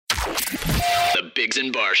Biggs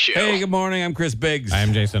and Barr Show. Hey, good morning. I'm Chris Biggs. I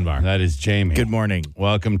am Jason Barr. That is Jamie. Good morning.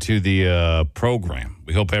 Welcome to the program.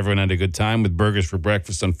 We hope everyone had a good time with burgers for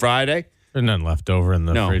breakfast on Friday. There's none left over in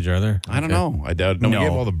the fridge, are there? I don't know. I doubt. No, we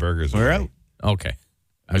gave all the burgers away. We're out. Okay.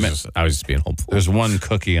 I was just being hopeful. There's one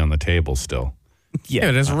cookie on the table still. Yeah,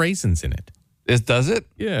 it has raisins in it. Does it?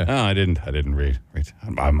 Yeah. Oh, I didn't read.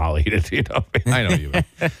 I'll eat it. You know. I know you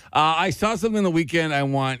will. I saw something the weekend I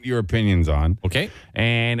want your opinions on. Okay.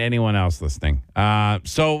 And anyone else listening.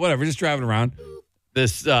 So whatever, just driving around.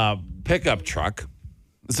 This pickup truck.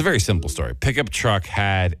 It's a very simple story. Pickup truck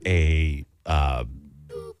had a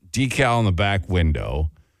decal in the back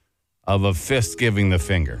window of a fist giving the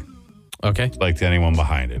finger. Okay. Like to anyone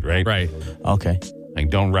behind it, right? Right. Okay. Like,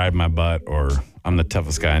 don't ride my butt, or I'm the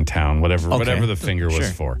toughest guy in town, whatever the finger was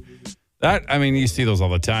for. That, I mean, you see those all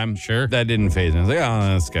the time. Sure. That didn't faze me. I was like,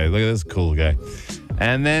 oh, this guy, look at this cool guy.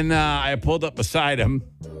 And then I pulled up beside him,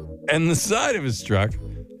 and the side of his truck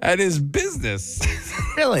had his business.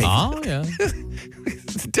 Really? Oh, yeah.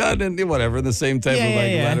 Done in whatever, the same type of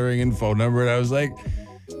lettering and phone number. And I was like,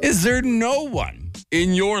 is there no one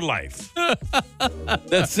in your life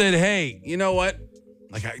that said, hey, you know what?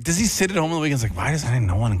 Like, does he sit at home on the weekends like, why doesn't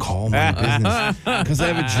no one call my business? Because I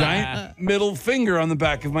have a giant middle finger on the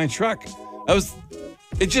back of my truck.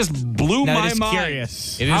 It just blew my mind.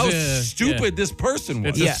 Curious. How stupid this person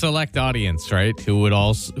was. It's a select audience, right? Who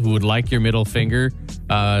would like your middle finger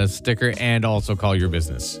sticker and also call your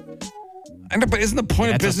business. But isn't the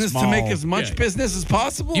point of That's a business to small- make as much business as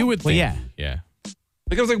possible? You would think. Well, Yeah.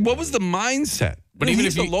 Like, I was like, what was the mindset? But Even even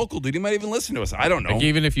he's if a you- local dude, he might even listen to us. I don't know. Like,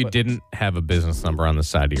 even if you didn't have a business number on the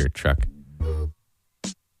side of your truck,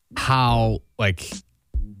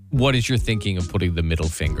 what is your thinking of putting the middle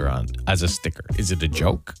finger on as a sticker? Is it a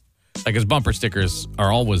joke? Like, his bumper stickers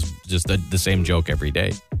are always just the same joke every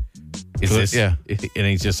day. And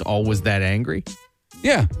he's just always that angry?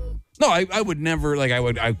 Yeah. No, I would never,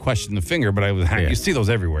 I question the finger, but you see those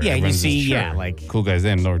everywhere. Yeah, you Everyone's see, just, like... cool guys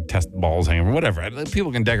in, or test balls hanging, or whatever.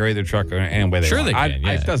 People can decorate their truck any way they Sure want. they can,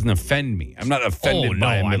 It doesn't offend me. I'm not offended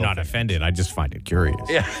by a I'm middle not finger. offended. I just find it curious.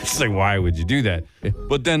 Yeah, it's like, why would you do that?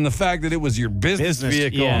 But then the fact that it was your business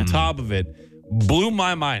vehicle on top of it blew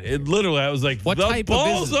my mind. It literally, I was like, What the type of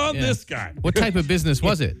balls business? on Yeah. this guy. What type of business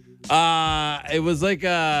was it? It was like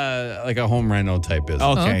a home reno type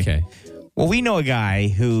business. Okay. Well, we know a guy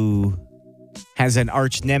who has an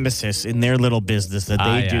arch nemesis in their little business that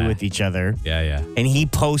they do with each other. Yeah. And he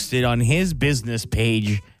posted on his business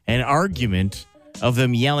page an argument of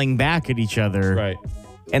them yelling back at each other. Right.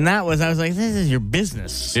 And I was like, this is your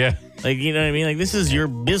business. Yeah. Like, you know what I mean? Like, this is your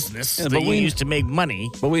business that but you we- use to make money.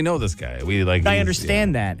 But we know this guy. I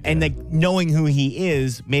understand that. And like knowing who he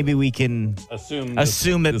is, maybe we can Assume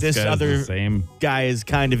that this guy's other the same. guy is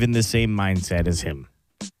kind of in the same mindset as him.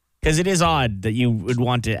 Because it is odd that you would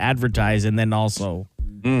want to advertise and then also...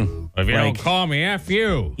 If you don't call me, F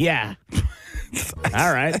you. Yeah.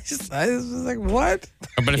 All right. I was like, what?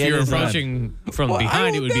 But if Yeah, you're it is approaching from Well, I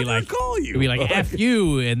behind, will it would be never like, call you. It'd be like F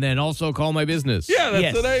you, and then also call my business. Yeah, that's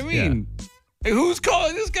Yes. what I mean. Hey, who's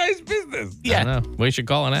calling this guy's business? I don't know. We should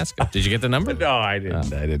call and ask him. Did you get the number? No, I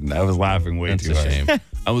didn't. I was laughing way That's too a hard. shame.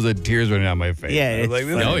 I was tears running down my face. Yeah, I was like,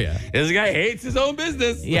 it's this guy hates his own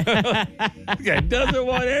business. Yeah. This guy doesn't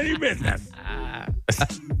want any business.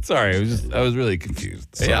 Sorry, I was really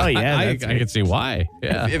confused. So Oh, yeah, I that's can see why.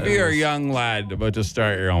 Yeah. if you're a young lad about to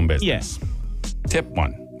start your own business, Yes. tip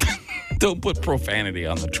 1. Don't put profanity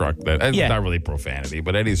on the truck. That's Yeah. not really profanity,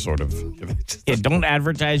 but any sort of... Yeah, don't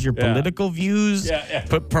advertise your political views. Yeah.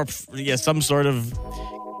 Put some sort of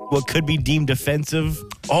what could be deemed offensive.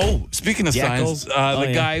 Oh, speaking of signs, Jackals.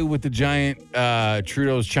 the guy with the giant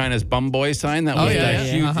Trudeau's China's bum boy sign, that was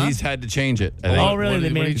huge. He's had to change it. I think. Oh, really? What They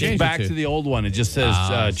did made he it change It's back it to the old one. It just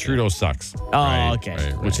says Trudeau sucks, Oh, okay.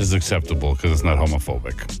 Right. which is acceptable because it's not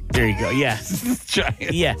homophobic. There you go. Yeah. It's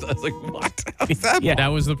giant. Yeah. I was like, what? How's that? Yeah. That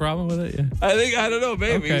was the problem with it? Yeah. I don't know,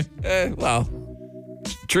 maybe. Okay. Well,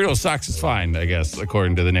 Trudeau sucks is fine, I guess,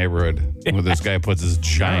 according to the neighborhood, where this guy puts his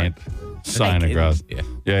giant sign across. Yeah.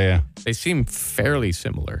 Yeah. They seem fairly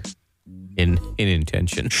similar in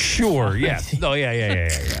intention. Sure. Yes. No. Yeah.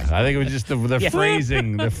 I think it was just the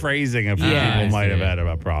phrasing. The phrasing of people might have had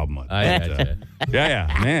a problem with. Yeah.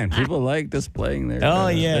 Man, people like displaying their. Oh,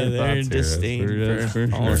 yeah. their They're thoughts here. disdain That's for sure.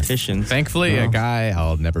 politicians. Thankfully, a guy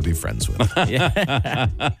I'll never be friends with.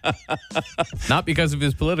 Not because of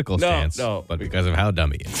his political stance, but because of how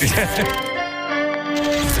dumb he is.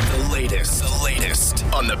 The latest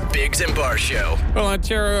on the Biggs and Barr Show. Well,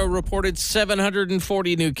 Ontario reported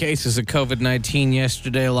 740 new cases of COVID-19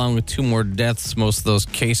 yesterday, along with 2 more deaths. Most of those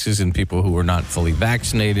cases in people who were not fully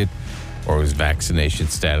vaccinated or whose vaccination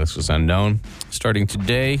status was unknown. Starting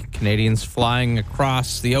today, Canadians flying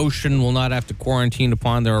across the ocean will not have to quarantine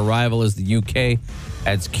upon their arrival as the UK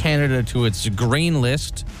adds Canada to its green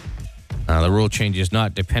list. The rule change is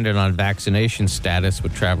not dependent on vaccination status,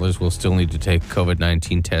 but travelers will still need to take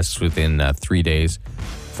COVID-19 tests within 3 days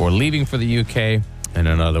before leaving for the UK, and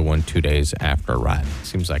another one 2 days after arriving.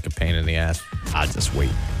 Seems like a pain in the ass. I'll just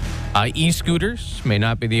wait. E-scooters may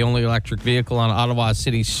not be the only electric vehicle on Ottawa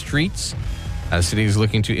City streets. The city is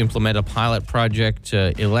looking to implement a pilot project,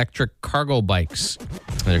 electric cargo bikes.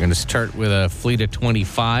 They're going to start with a fleet of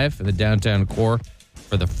 25 in the downtown core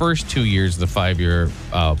for the first 2 years of the 5-year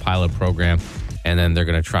pilot program, and then they're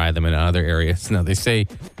going to try them in other areas. Now, they say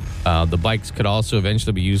the bikes could also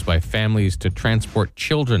eventually be used by families to transport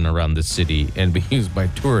children around the city and be used by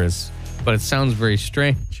tourists, but it sounds very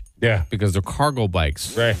strange. Yeah. Because they're cargo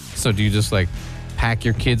bikes. Right. So do you just pack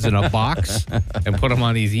your kids in a box and put them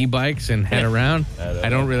on these e-bikes and head around? I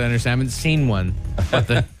don't really understand. I haven't seen one, but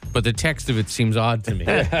the text of it seems odd to me.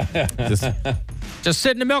 Just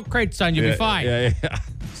sit in the milk crate, son. You'll be fine. Yeah.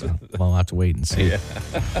 So I'll have to wait and see.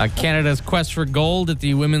 Canada's quest for gold at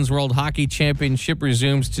the Women's World Hockey Championship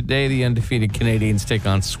resumes today. The undefeated Canadians take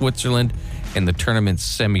on Switzerland in the tournament's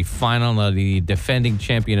semifinal. Now, the defending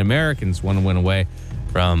champion Americans one win away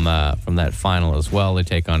from that final as well. They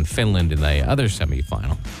take on Finland in the other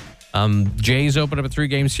semifinal. Jays open up a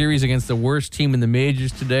 3-game series against the worst team in the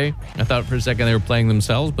majors today. I thought for a second they were playing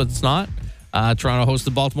themselves, but it's not. Toronto hosts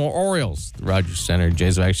the Baltimore Orioles, the Rogers Center.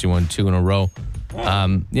 Jays have actually won 2 in a row.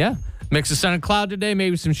 Mix of sun and cloud today,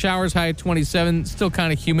 maybe some showers, high at 27. Still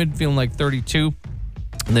kind of humid, feeling like 32.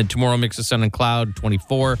 And then tomorrow, mix of sun and cloud,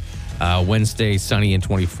 24. Wednesday, sunny and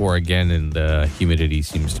 24 again, and the humidity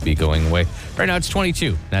seems to be going away. Right now, it's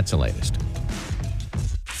 22. That's the latest.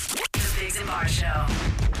 The Biggs and Bar Show.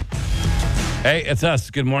 Hey, it's us.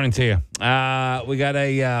 Good morning to you. We got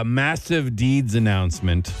a massive deeds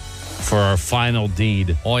announcement for our final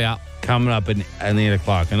deed. Oh, yeah. Coming up at 8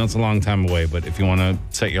 o'clock. I know it's a long time away, but if you want to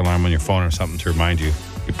set your alarm on your phone or something to remind you,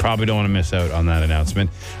 you probably don't want to miss out on that announcement.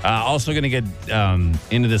 Also going to get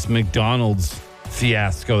into this McDonald's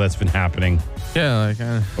fiasco that's been happening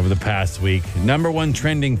over the past week. Number one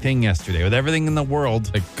trending thing yesterday with everything in the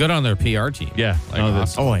world. Good on their PR team. Yeah.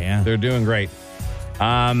 Awesome. Oh, yeah. They're doing great.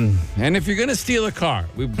 And if you're going to steal a car,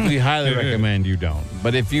 we highly recommend you don't.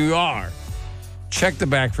 But if you are, check the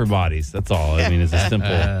back for bodies. That's all. I mean, it's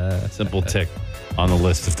a simple tick on the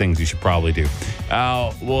list of things you should probably do.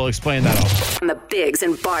 We'll explain that all. On the Biggs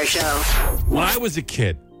and Bar Show. When I was a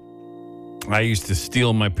kid, I used to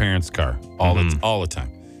steal my parents' car all the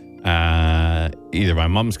time. Either my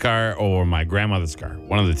mom's car or my grandmother's car.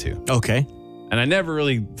 One of the two. Okay. And I never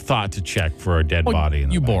really thought to check for a dead body.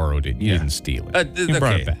 You borrowed it. You didn't steal it. You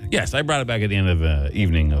brought it back. Yes, I brought it back at the end of the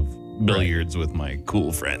evening of billiards with my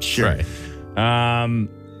cool friends. Sure. Right.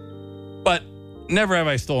 But never have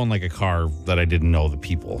I stolen a car that I didn't know the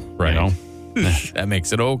people. Right. You know? That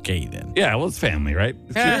makes it okay then. Yeah, well, it's family, right?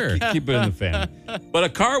 Sure. Keep it in the family. But a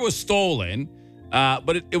car was stolen,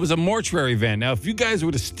 but it was a mortuary van. Now, if you guys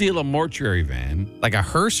were to steal a mortuary van. Like a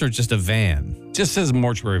hearse or just a van? Just says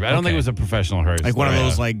mortuary van. I don't think it was a professional hearse. Like one of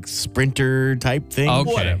those Sprinter type things?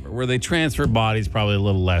 Okay. Whatever. Where they transfer bodies probably a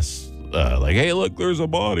little less hey, look, there's a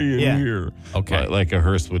body in here. Okay. Like a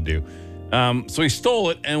hearse would do. So he stole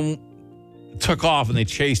it and took off, and they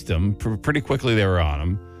chased him. Pretty quickly they were on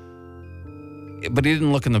him. But he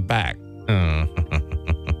didn't look in the back.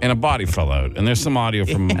 And a body fell out. And there's some audio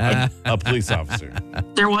from a police officer.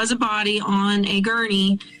 There was a body on a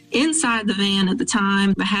gurney inside the van at the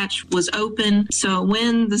time. The hatch was open. So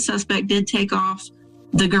when the suspect did take off,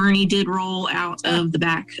 the gurney did roll out of the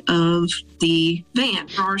back of the van.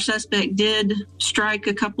 Our suspect did strike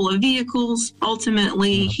a couple of vehicles.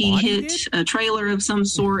 Ultimately, he hit a trailer of some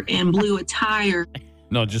sort and blew a tire.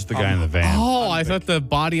 No, just the guy in the van. Oh, I thought the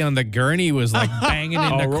body on the gurney was banging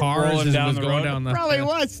into cars as it was going down the... Probably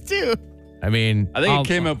was, too. I mean... I think it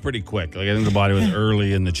came out pretty quick. I think the body was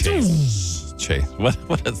early in the chase. What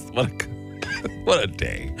a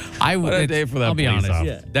day. What a day for that I'll be police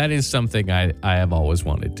honest. officer. That is something I have always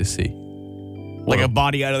wanted to see. Like a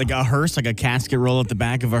body out of a hearse, like a casket roll at the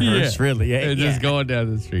back of a hearse, really. Yeah, just going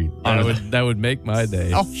down the street. That would make my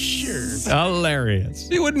day. Oh, sure. Hilarious.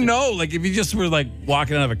 You wouldn't know. If you just were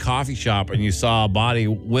walking out of a coffee shop and you saw a body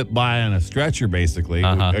whip by on a stretcher, basically,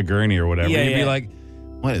 a gurney or whatever, you'd be like,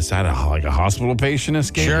 what, is that a hospital patient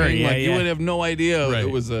escaping? Sure, You would have no idea it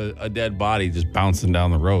was a dead body just bouncing down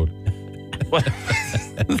the road.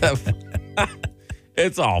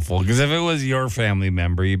 It's awful because if it was your family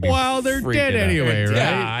member, you'd be they're freaking dead out. anyway, right?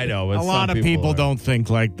 Yeah, I know. But A lot of people don't think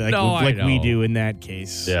like we know. do in that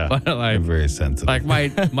case. Yeah, But, they're very sensitive. Like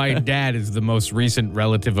my dad is the most recent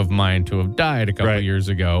relative of mine to have died a couple years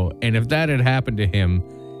ago, and if that had happened to him,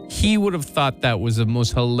 he would have thought that was the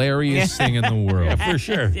most hilarious thing in the world. for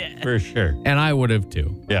sure, for sure. And I would have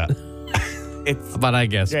too. Yeah. But I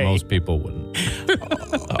guess Great. most people wouldn't.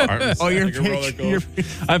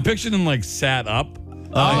 I'm picturing them like sat up,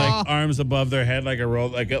 like arms above their head, like a roll,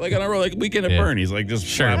 like on a roll, like Weekend at Bernie's, like just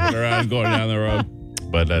flapping around, going down the road.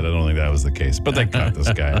 But I don't think that was the case. But they caught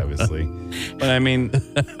this guy, obviously. But I mean,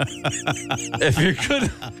 if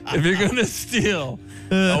you're gonna steal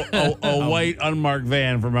a white unmarked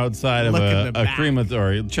van from outside of a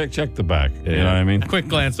crematory, check the back. You know what I mean? Quick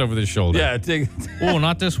glance over the shoulder. Yeah. Oh,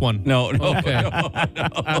 not this one. No. Okay.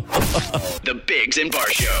 The Biggs and Bar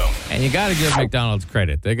Show. And you got to give McDonald's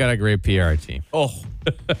credit. They got a great PR team. Oh,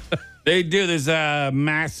 they do. There's a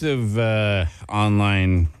massive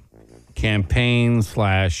online campaign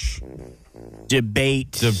 /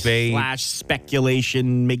 debate /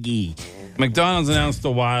 speculation McGee. McDonald's announced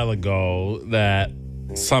a while ago that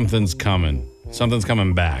something's coming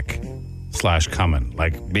back / coming.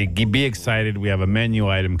 Like, be excited. We have a menu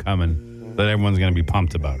item coming that everyone's going to be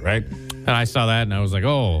pumped about, right? And I saw that and I was like,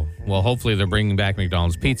 oh, well, hopefully they're bringing back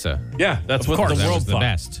McDonald's pizza. Yeah, that's what the world thought.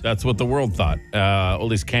 Best. That's what the world thought. At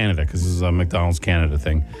least Canada, because this is a McDonald's Canada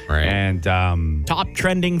thing. Right. And Top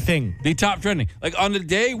trending thing. the top trending. Like on the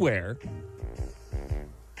day where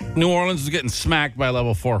New Orleans was getting smacked by a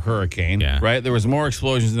level 4 hurricane, right? There was more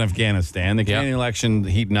explosions in Afghanistan. The Canadian election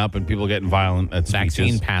heating up and people getting violent at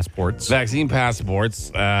Vaccine speeches. passports.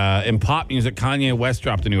 In pop music, Kanye West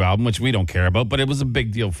dropped a new album, which we don't care about, but it was a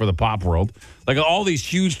big deal for the pop world. Like all these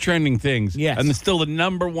huge trending things. Yes. And still the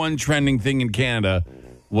number one trending thing in Canada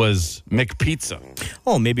was McPizza.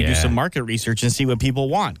 Oh, maybe do some market research and see what people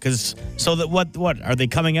want. What are they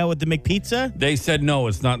coming out with the McPizza? They said no,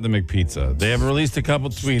 it's not the McPizza. They have released a couple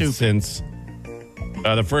tweets since.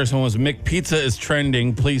 The first one was McPizza is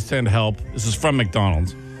trending. Please send help. This is from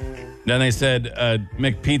McDonald's. Then they said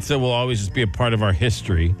McPizza will always just be a part of our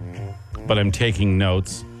history, but I'm taking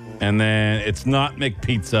notes. And then it's not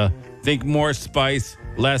McPizza. Think more spice,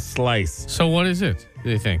 less slice. So what is it, do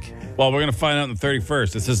you think? Well, we're going to find out on the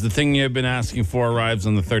 31st. It says the thing you've been asking for arrives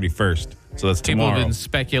on the 31st. So that's People tomorrow. have been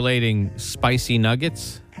speculating spicy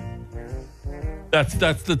nuggets. That's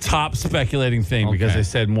the top speculating thing because they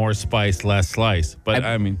said more spice, less slice. But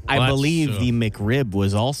I believe the McRib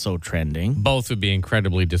was also trending. Both would be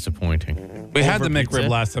incredibly disappointing. we had the pizza. McRib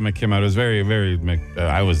last time it came out. It was very, very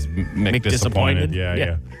I was disappointed.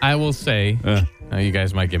 Yeah. I will say, you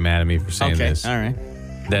guys might get mad at me for saying this. All right.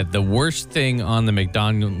 That the worst thing on the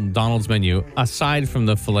McDonald's menu, aside from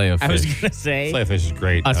the filet of fish, I was going to say. Filet fish is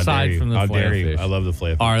great. Aside from the How filet dare of you? fish. I love the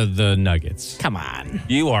filet of fish. are the nuggets. Come on.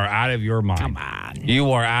 You are out of your mind. Come on.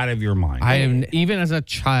 You are out of your mind. I am, even as a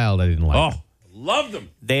child, I didn't like them. Love them.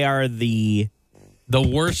 They are the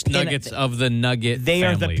worst nuggets of the nugget They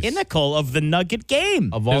families. are the pinnacle of the nugget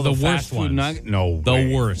game. Of all They're the the fast worst food ones. nuggets? No The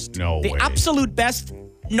way. worst. No The way. absolute best,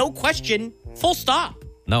 no question, full stop.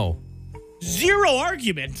 No, Zero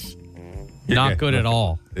arguments. not good at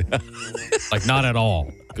all. Like, not at all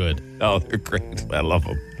good. Oh, they're great. I love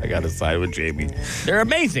them. I got to side with Jamie. They're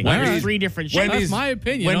amazing. Wendy's- There's 3 different shapes. That's my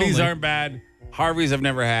opinion Wendy's only. aren't bad. Harvey's I've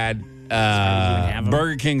never had. have 'em.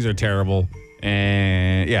 Burger Kings are terrible.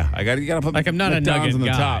 And yeah, you got to put Like, I'm not a McDonald's nugget on the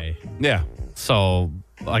guy. top. Yeah. So,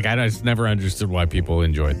 like, I just never understood why people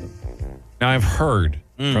enjoyed them. Now I've heard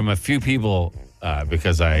from a few people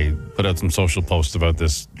because I put out some social posts about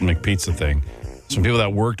this McPizza thing. Some people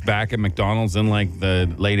that worked back at McDonald's in like the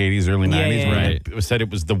late 80s, early 90s, right. said it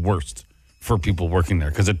was the worst for people working there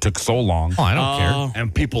because it took so long. Oh, I don't care.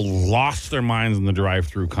 And people lost their minds in the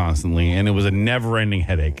drive-thru constantly, and it was a never-ending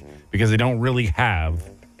headache because they don't really have.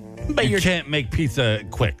 But you you're can't make pizza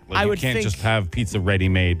quick. Like, I you would can't think- just have pizza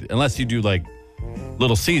ready-made unless you do like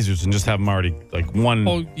Little Caesars and just have them already like one.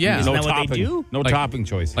 Oh, yeah. no Isn't that what they topping, do? no Like- topping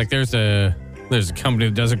choice. Like, there's a company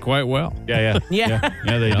that does it quite well. Yeah. Yeah.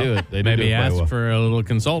 Yeah, they do it. They do Maybe it quite ask well. for a little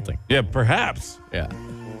consulting. Yeah, perhaps. Yeah.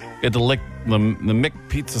 Get to lick the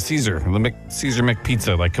McPizza Caesar, the Caesar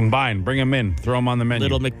McPizza, like combine, bring them in, throw them on the menu.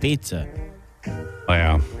 Little McPizza. Oh,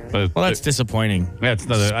 yeah. But Well, that's disappointing. yeah, it's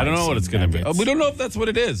another. I don't know what it's going to be. nuggets. We don't know if that's what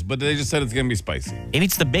it is, but they just said it's going to be spicy. Maybe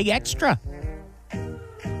it's the big extra.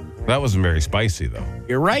 That wasn't very spicy though.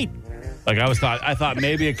 You're right. Like I thought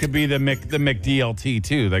maybe it could be the McDLT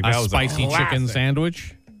too. Like A that was spicy chicken classic.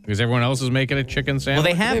 sandwich? Because everyone else is making a chicken Well, sandwich.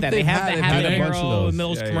 they have that. They have the they've had a bunch of habanero those. in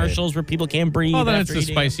those Yeah, commercials where people can't breathe. Oh, then it's after the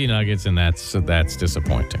eating. spicy nuggets, and that's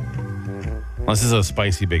disappointing. Well, Unless it's a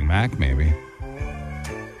spicy Big Mac, maybe.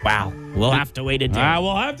 Wow. We'll have to wait a day.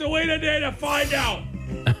 We'll have to wait a day to find out.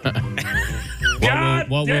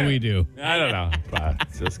 What will we do? I don't know.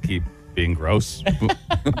 Just keep being gross. On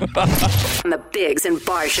the Biggs and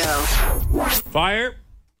Bar Show. Fire.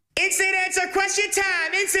 Instant answer question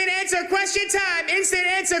time. Instant answer question time. Instant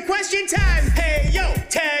answer question time. Hey, yo,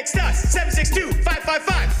 text us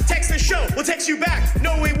 762-555. Text the show. We'll text you back.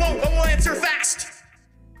 No, we won't, but we'll answer fast.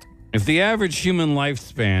 If the average human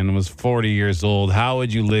lifespan was 40 years old, how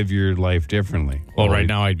would you live your life differently? Well, right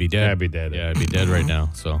now I'd be dead. I'd be dead. Yeah, I'd be dead right now.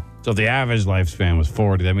 So if the average lifespan was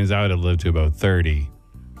 40, that means I would have lived to about 30.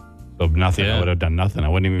 So nothing. I would have done nothing. I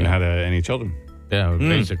wouldn't even have had any children. yeah,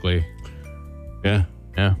 basically. Yeah.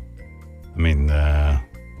 Yeah. I mean,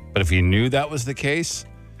 but if you knew that was the case,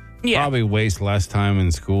 probably waste less time in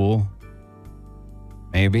school.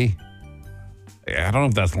 Maybe. I don't know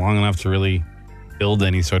if that's long enough to really build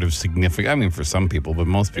any sort of significant. I mean, for some people, but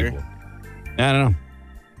most people. Yeah, I don't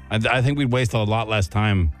know. I think we'd waste a lot less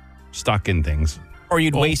time stuck in things. Or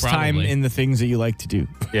you'd waste probably. time in the things that you like to do.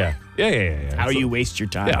 Yeah. Yeah. How you waste your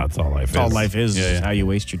time. Yeah, that's all life is. That's all life is, Yeah. how you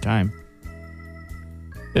waste your time.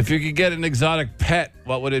 If you could get an exotic pet,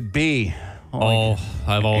 what would it be?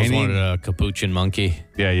 I've always wanted a capuchin monkey.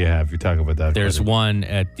 Yeah, you have. You talk about that. There's one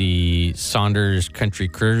at the Saunders Country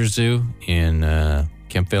Critter Zoo in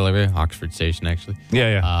Kempville area, Oxford Station, actually.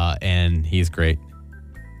 Yeah. And he's great.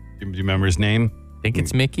 Do you remember his name? I think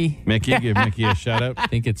it's Mickey. Mickey? Give Mickey a shout out. I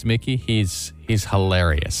think it's Mickey. He's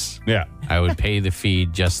hilarious. Yeah. I would pay the fee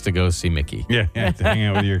just to go see Mickey. Yeah, to hang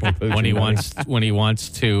out with your capuchin. When he wants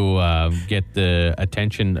to get the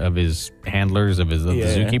attention of his handlers, of the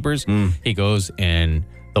zookeepers, he goes and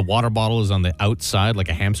the water bottle is on the outside, like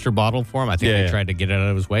a hamster bottle for him. I think they tried to get it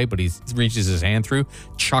out of his way, but he reaches his hand through,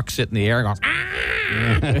 chucks it in the air,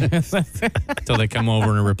 and goes, until they come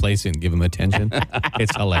over and replace it and give him attention.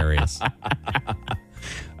 It's hilarious.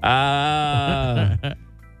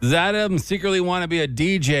 Does Adam secretly want to be a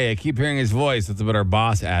DJ? I keep hearing his voice. That's about our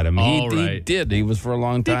boss, Adam. He did. He was for a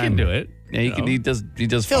long time. He can do it. Yeah, he does. He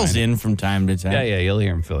does. Fills fine. in from time to time. Yeah. You'll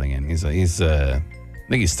hear him filling in. He's.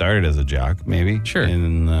 I think he started as a jock, maybe. Sure.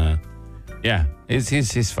 And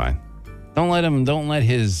he's fine. Don't let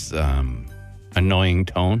his annoying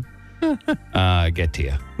tone get to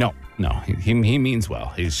you. No. He means well.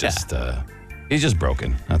 He's just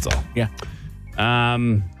broken. That's all. Yeah.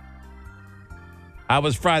 How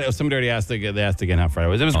was Friday? Oh, somebody already asked. They asked again how Friday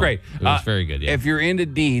was. It was great. It was very good. Yeah. If you're into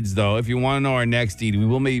deeds, though, if you want to know our next deed, we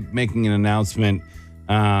will be making an announcement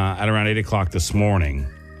at around 8 o'clock this morning.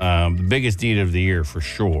 The biggest deed of the year for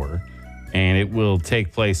sure, and it will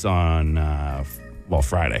take place on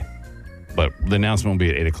Friday. But the announcement will be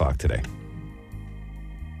at 8 o'clock today.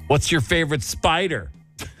 What's your favorite spider?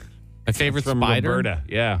 My favorite From spider? Roberta.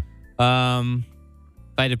 Yeah. If I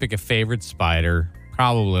had to pick a favorite spider,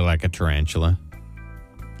 probably like a tarantula.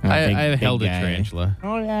 I held a tarantula.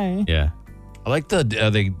 Oh, yeah. Yeah. I like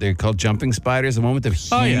they're called jumping spiders, the one with the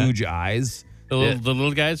huge eyes. The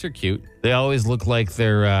little guys are cute. They always look like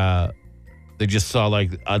they just saw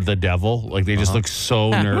like the devil. Like they just look so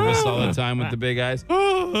nervous all the time with the big eyes.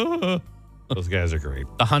 Those guys are great.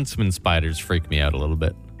 The huntsman spiders freak me out a little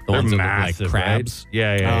bit. The They're ones that massive, look like crabs. Right?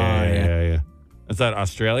 Yeah. Is that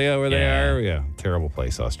Australia where they are? Yeah. Terrible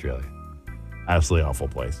place, Australia. Absolutely awful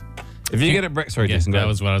place. If you get a Jason, that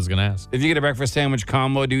was what I was going to ask. If you get a breakfast sandwich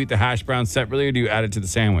combo, do you eat the hash brown separately or do you add it to the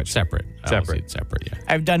sandwich? Separate. Separate, yeah.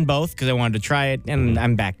 I've done both because I wanted to try it, and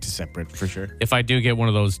I'm back to separate for sure. If I do get one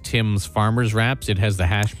of those Tim's Farmers wraps, it has the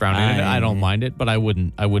hash brown in it. I don't mind it, but I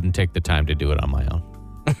wouldn't take the time to do it on my own.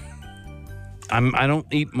 I don't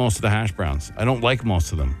eat most of the hash browns. I don't like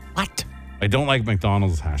most of them. What? I don't like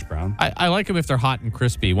McDonald's hash brown. I like them if they're hot and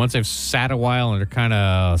crispy. Once they've sat a while and they're kind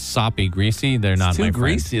of soppy, greasy, they're not too my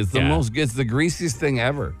greasy. friend. It's the greasiest thing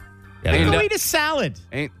ever. Yeah, Go eat a salad.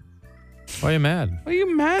 why are you mad? What are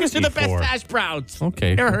you mad Because at they're me the best for? hash browns.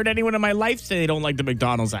 Okay. Never heard anyone in my life say they don't like the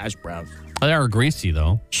McDonald's hash browns. They are greasy,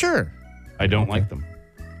 though. Sure. I don't like them.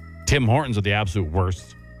 Tim Hortons are the absolute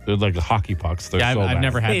worst. They're like the hockey pucks. They're so I've bad.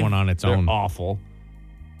 never had one on its They're own. awful.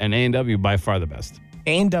 And A&W by far the best.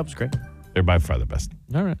 A&W's great. They're by far the best.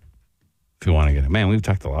 All right. If you want to get it. Man, we've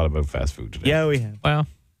talked a lot about fast food today. Yeah, we have. Well,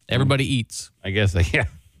 everybody eats. I guess, yeah.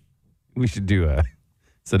 We should do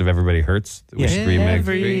instead of everybody hurts, we should remake.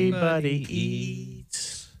 Everybody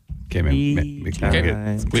eats. Okay, man. We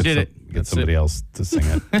did it. Get That's somebody it. else to sing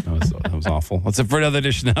it. That was awful. That's it for another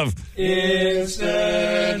edition of The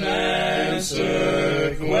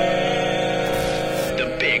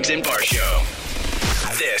Biggs and Bar Show.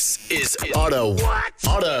 This is OttaWHAT.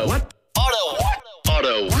 OttaWHAT.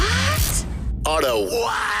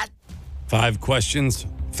 5 questions,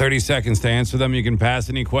 30 seconds to answer them. You can pass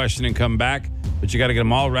any question and come back, but you got to get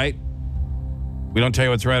them all right. We don't tell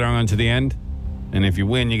you what's right or wrong until the end. And if you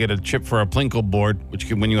win, you get a chip for a Plinkle board, which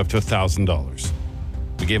can win you up to $1,000.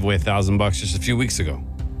 We gave away $1,000 just a few weeks ago.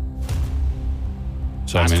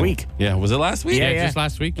 So, last week. Yeah, was it last week? Yeah, just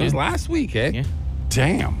last week. It was last week, eh? Yeah.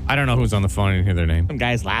 Damn. I don't know who's on the phone. I didn't hear their name. Some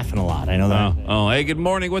guy's laughing a lot. I know that. Oh, hey, good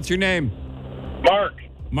morning. What's your name? Mark,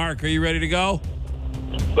 Mark, are you ready to go?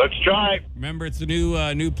 let's try. Remember, it's a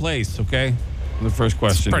new place, okay? The first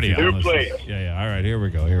question. pretty New honest. place. Yeah. All right, here we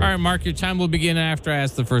go. All right, Mark, your time will begin after I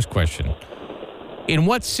ask the first question. In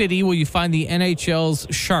what city will you find the NHL's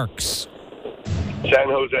Sharks? San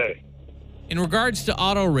Jose. In regards to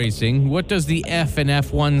auto racing, what does the F in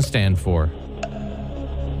F1 stand for?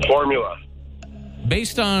 Formula.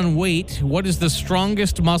 Based on weight, what is the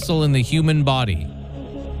strongest muscle in the human body?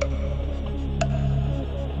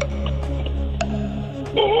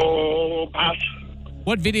 Oh, pass.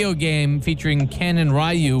 What video game featuring Ken and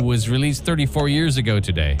Ryu was released 34 years ago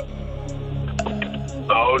today?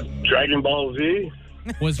 Oh, Dragon Ball Z.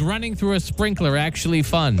 Was running through a sprinkler actually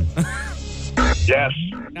fun? Yes.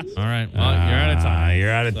 All right. Well, you're out of time.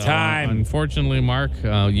 You're out of So, time. Unfortunately, Mark,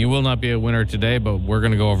 you will not be a winner today, but we're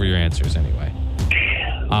going to go over your answers anyway.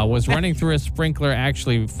 Was running through a sprinkler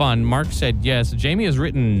actually fun? Mark said yes. Jamie has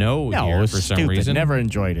written no, No, here it was for some stupid. reason. Never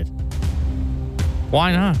enjoyed it.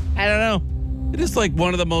 Why not? I don't know. It is like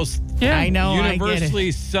one of the most I know.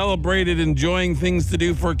 universally celebrated, enjoying things to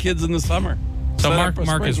do for kids in the summer. So Set Mark up a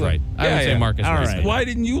is sprinkler. right. I would say Mark is All right. right. Why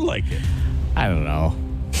didn't you like it? I don't know.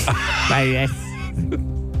 I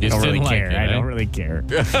You don't didn't really like care. it, I eh? don't really care.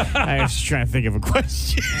 I was just trying to think of a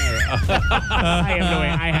question.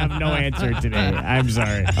 I have no answer today. I'm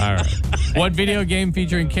sorry. All right. What video game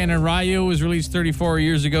featuring Ken and Ryu was released 34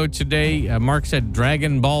 years ago today? Mark said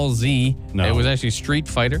Dragon Ball Z. No. It was actually Street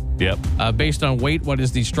Fighter. Yep. Based on weight, what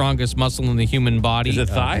is the strongest muscle in the human body? Is it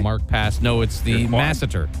thigh? Mark passed. No, it's the Your quad?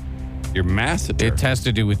 masseter. Your masseter. It has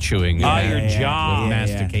to do with chewing. your With jaw.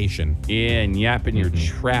 mastication. Yeah, and yapping your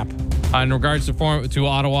trap. In regards to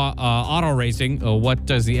auto racing, what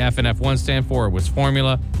does the F in F1 stand for? It was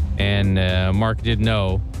Formula. And Mark did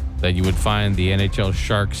know that you would find the NHL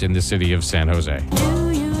Sharks in the city of San Jose.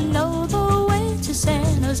 Do you know the way to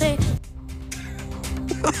San Jose?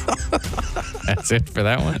 That's it for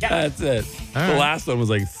that one? That's it. The last one was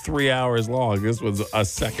like 3 hours long. This was a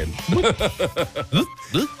second.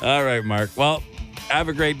 All right, Mark. Well, have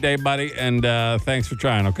a great day, buddy. And thanks for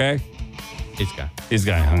trying, okay? He's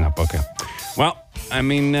got hung up. Okay. Well, I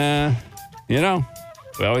mean, we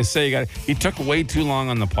always say he took way too long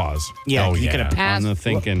on the pause. Yeah, you could have passed. On the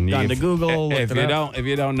thinking. Gone to Google. If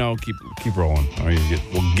you don't know, keep rolling, or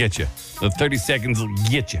we'll get you. The 30 seconds will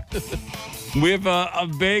get you. We have a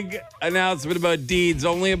big announcement about Deeds,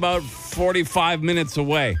 only about 45 minutes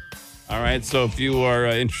away. All right, so if you are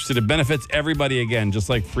interested, it benefits everybody again, just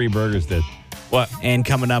like free burgers did. What? And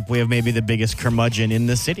coming up, we have maybe the biggest curmudgeon in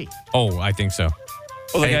the city. Oh, I think so.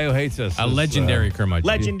 Oh, the guy who hates us. A is, legendary curmudgeon.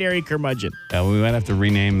 Legendary curmudgeon. Yeah, we might have to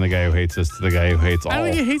rename the guy who hates us to the guy who hates all. I don't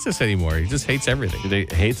think he hates us anymore. He just hates everything. He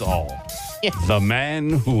hates all. Yeah. The man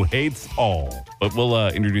who hates all. But we'll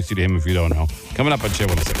introduce you to him if you don't know. Coming up on Show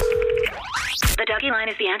 106. The DUGY line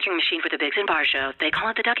is the answering machine for the Biggs and Barr Show. They call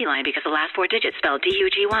it the DUGY line because the last 4 digits spell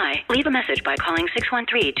DUGY. Leave a message by calling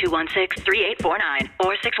 613-216-3849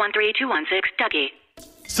 or 613-216-DUGY.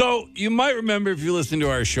 So you might remember if you listened to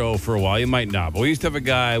our show for a while, you might not. But we used to have a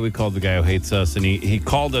guy we called the guy who hates us, and he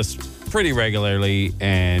called us pretty regularly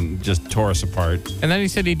and just tore us apart. And then he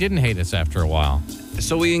said he didn't hate us after a while.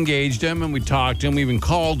 So we engaged him and we talked to him. We even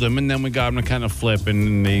called him, and then we got him to kind of flip,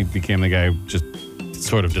 and he became the guy who just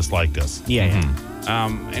sort of disliked us. Yeah.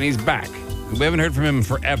 And he's back. We haven't heard from him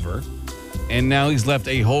forever, and now he's left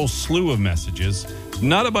a whole slew of messages.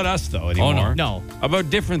 Not about us, though, anymore. Oh, no. About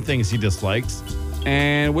different things he dislikes.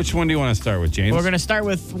 And which one do you want to start with, James? We're going to start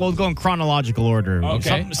with, we'll go in chronological order.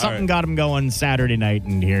 Okay. Something got him going Saturday night,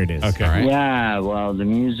 and here it is. Okay. All right. Yeah, well, the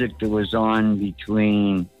music that was on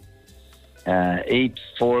between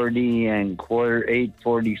 8:40 and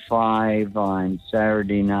 8:45 on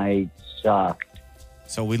Saturday night sucked.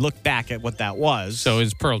 So we look back at what that was. So it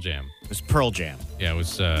was Pearl Jam. It was Pearl Jam. Yeah, it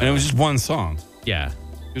was. And it was just one song. Yeah.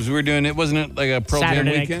 Because we were doing it, wasn't it like a Pearl Saturday Jam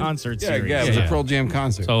night weekend? concert Yeah, series. yeah, it was Yeah. a Pearl Jam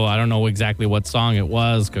concert. So I don't know exactly what song it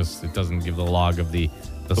was because it doesn't give the log of the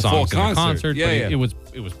full songs in the concert. concert. Yeah, but yeah. it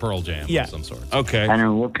was Pearl Jam Yeah. of some sort. Okay. I don't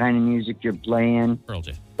know what kind of music you're playing, Pearl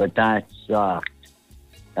Jam. but that sucked.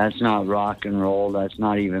 That's not rock and roll. That's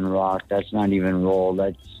not even rock. That's not even roll.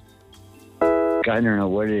 That's, I don't know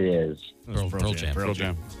what it is. Pearl Jam. Pearl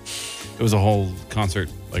Jam. It was a whole concert.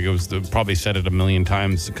 Like, it was probably said it a million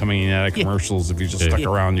times coming in and out of commercials. If you just stuck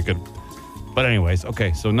around, you could. But anyways,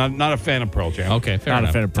 okay. So not a fan of Pearl Jam. Okay, fair enough. Not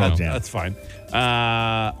a fan of Pearl Jam. That's fine.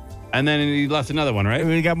 And then he left another one, right?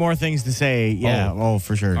 We got more things to say. Yeah. Oh,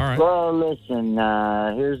 for sure. All right. Well, listen,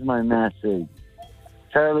 here's my message.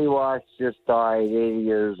 Charlie Watts just died, 80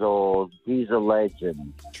 years old. He's a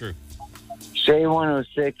legend. True. Shea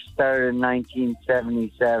 106 started in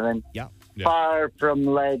 1977. Yeah. Far from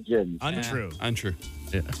legend. Untrue. Untrue.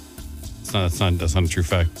 Yeah. That's not a true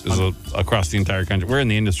fact. This is across the entire country. We're in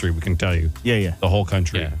the industry, we can tell you. Yeah. The whole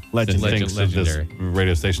country. Yeah. Legendary. Thinks that this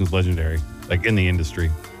radio station's legendary. Like, in the industry.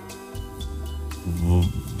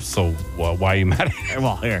 So, why are you mad at him?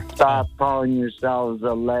 Well, here. Stop calling yourselves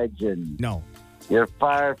a legend. No. You're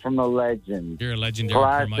far from a legend. You're a legendary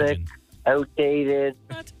Classic, curmudgeon. outdated,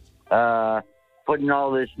 putting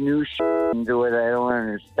all this new shit into it I don't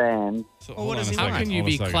understand. So, Well, what does he How want? can you Hold on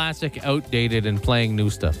a be second. classic, outdated, and playing new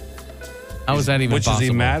stuff? How is that even Which possible? is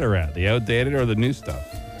he madder at? The outdated or the new stuff?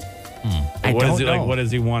 I What don't is he know. like? What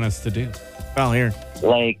does he want us to do? Well, here.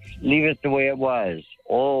 Like, leave it the way it was.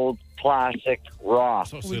 Old, classic rock.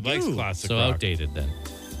 So he likes classic So rock. outdated then.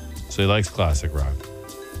 So he likes classic rock.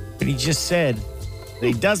 But he just said that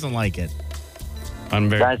he doesn't like it.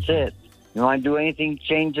 That's it. You want to do anything,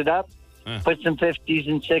 change it up? Eh. Put some 50s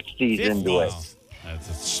and 60s into it.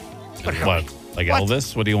 That's what? Like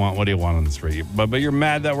Elvis? What do you want? What do you want on this radio? But you're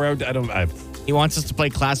mad that we're out. He wants us to play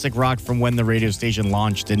classic rock from when the radio station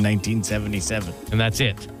launched in 1977. And that's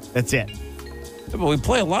it. That's it. But we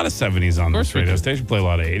play a lot of 70s on this we radio do. station. Play a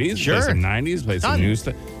lot of 80s. Sure. Play some 90s. Play some Done. new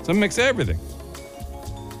stuff. Some mix of everything.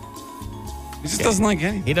 He just doesn't like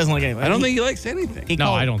anything. He doesn't like anything. I don't think he likes anything.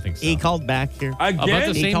 No, I don't think so. He called back here. Again? About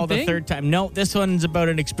the He same called thing? the third time. No, this one's about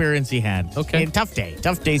an experience he had. Okay. Tough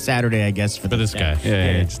day Saturday, I guess, for this guy.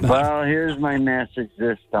 Yeah, it's not. Well, here's my message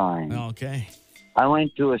this time. Okay. I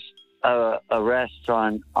went to a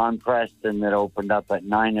restaurant on Preston that opened up at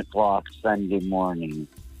 9 o'clock Sunday morning.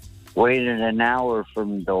 Waited an hour for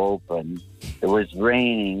them to open. It was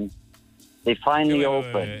raining. They finally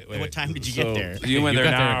opened. Wait. What time did you get there? You went You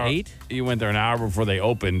there an got there at hour. 8? You went there an hour before they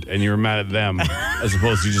opened, and you were mad at them, as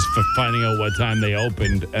opposed to just finding out what time they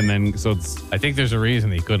opened, and then I think there's a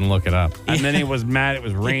reason he couldn't look it up. and then he was mad. It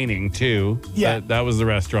was raining too. Yeah. that was the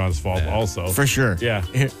restaurant's fault also. For sure. Yeah.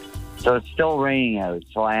 So it's still raining out.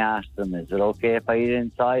 So I asked them, is it okay if I eat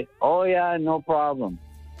inside? Oh, yeah, no problem.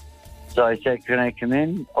 So I said, can I come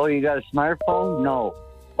in? Oh, you got a smartphone? No.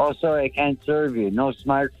 Oh, sorry, I can't serve you. No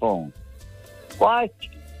smartphone. What?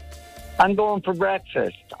 I'm going for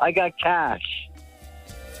breakfast. I got cash.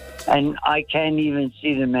 And I can't even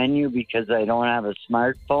see the menu because I don't have a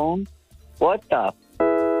smartphone? What the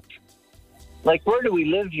Like, where do we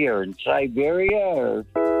live here? In Siberia or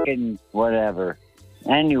fucking whatever?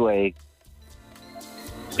 Anyway,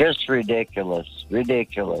 just ridiculous.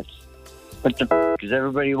 Ridiculous. What the is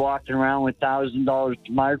everybody walking around with $1,000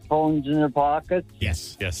 smartphones in their pockets?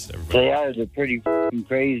 Yes. Yes, everybody. They are. They're pretty fucking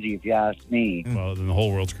crazy, if you ask me. Well, then the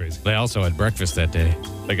whole world's crazy. They also had breakfast that day.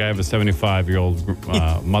 Like, I have a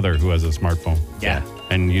 75-year-old mother who has a smartphone. Yeah.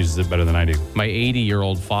 And uses it better than I do. My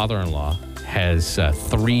 80-year-old father-in-law has 3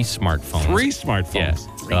 smartphones. 3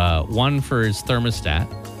 smartphones. Yeah. One for his thermostat,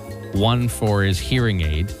 one for his hearing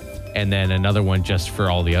aid, and then another one just for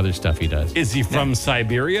all the other stuff he does. Is he from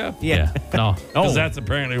Siberia? Yeah. No. Because that's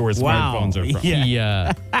apparently where Wow. smartphones are from.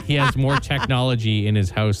 Yeah. He has more technology in his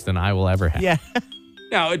house than I will ever have. Yeah.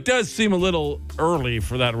 Now, it does seem a little early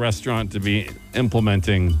for that restaurant to be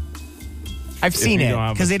implementing. I've seen you it don't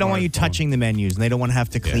have because a they don't want you smartphone. touching the menus and they don't want to have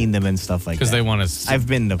to clean them and stuff like that. Because they want to. I've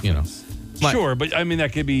been to you know. Sure, but I mean,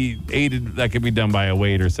 that could be aided. That could be done by a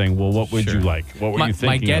waiter saying, well, what would Sure. you like? What were My- you my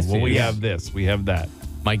thinking guess of? Well, we is- have this. We have that.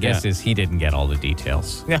 My guess Yeah. is he didn't get all the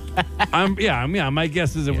details. My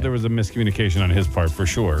guess is that there was a miscommunication on his part for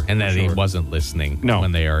sure. And that For he sure. wasn't listening No.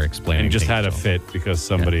 when they are explaining. And he just things had a to him. fit because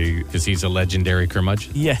somebody Because he's a legendary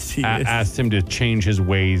curmudgeon. Yes, he is. asked him to change his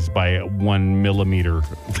ways by 1 millimeter.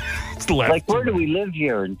 left. Like, where do we live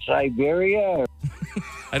here? In Siberia?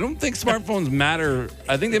 I don't think smartphones matter.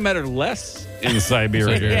 I think they matter less in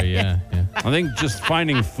Siberia. Siberia, yeah. I think just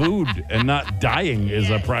finding food and not dying is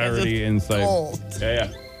a priority in Siberia. Yeah.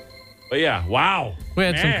 But yeah, wow. We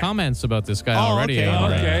had some Man. comments about this guy Oh, already okay,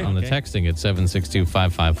 on the okay. texting at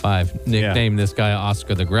 762-555. Nicknamed this guy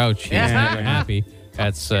Oscar the Grouch. He's never happy.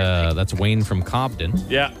 That's Wayne from Cobden.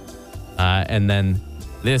 Yeah. And then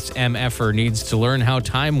this MFer needs to learn how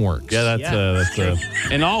time works. Yeah, that's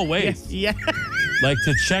in all ways. Yeah. Like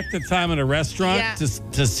to check the time at a restaurant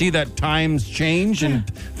to see that times change and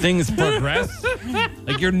things progress.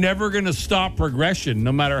 Like you're never going to stop progression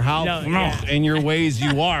no matter how in your ways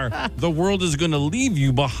you are. The world is going to leave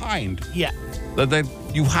you behind. Yeah. That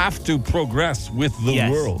you have to progress with the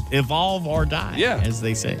world. Evolve or die, as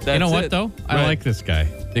they say. You know what, though? I like this guy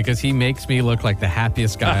because he makes me look like the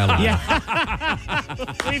happiest guy alive.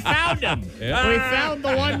 We found him. Yeah. We found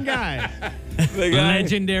the one guy.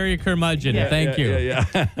 Legendary curmudgeon. Thank you.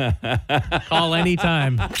 Call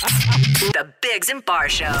anytime. The Biggs and Bar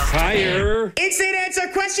Show. Fire. Instant answer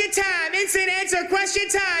question time. Instant answer question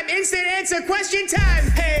time. Instant answer question time.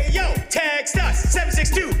 Hey, yo, text us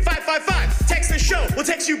 762-555. Text the show. We'll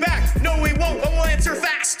text you back. No, we won't, but we'll answer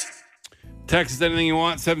fast. Text us anything you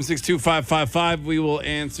want, 762-555. We will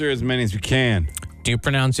answer as many as we can. Do you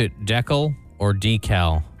pronounce it Decal or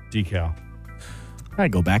Decal? Decal. I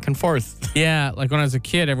go back and forth. Yeah, like when I was a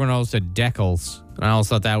kid, everyone always said Decals. And I always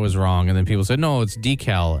thought that was wrong. And then people said, no, it's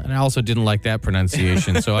Decal. And I also didn't like that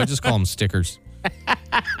pronunciation. So I just call them stickers.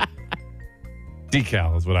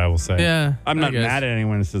 Decal is what I will say. Yeah. I'm not mad at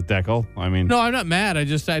anyone that says Decal. I mean, no, I'm not mad. I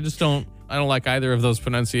just don't like either of those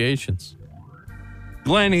pronunciations.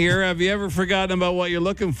 Glenn here. Have you ever forgotten about what you're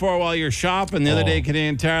looking for while you're shopping? The other day,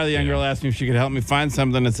 Canadian Tire, the young girl asked me if she could help me find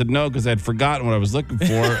something. I said no because I'd forgotten what I was looking for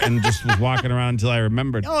and just was walking around until I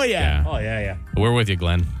remembered. Oh, yeah. Oh, yeah. We're with you,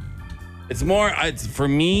 Glenn. It's more, for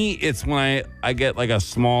me, it's when I get like a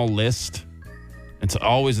small list. It's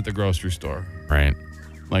always at the grocery store. Right.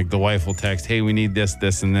 Like the wife will text, hey, we need this,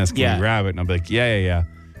 this, and this. Can we grab it? And I'll be like, yeah.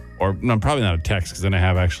 Or no, probably not a text because then I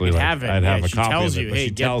have actually I'd have a copy of it. But she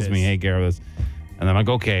tells me, hey, grab this. And then I'm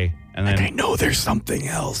like, okay. And then I know there's something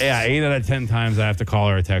else. Yeah, 8 out of 10 times I have to call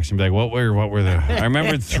her a text and be like, what were the? I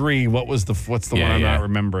remembered 3. What's the one I'm not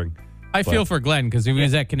remembering? I feel for Glenn because he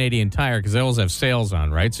was at Canadian Tire because they always have sales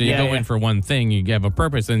on, right? So you go in for one thing, you have a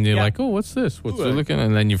purpose, and you're like, oh, what's this? What's looking?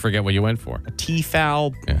 And then you forget what you went for. A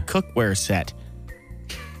Tefal cookware set.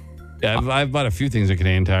 Yeah, I've bought a few things at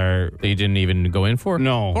Canadian Tire that you didn't even go in for.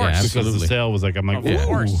 No, because the sale was like, I'm like, of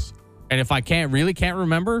course. And if I can't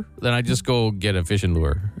remember, then I just go get a fishing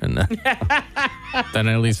lure, and then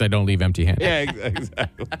at least I don't leave empty-handed. Yeah,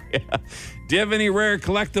 exactly. Yeah. Do you have any rare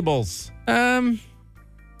collectibles?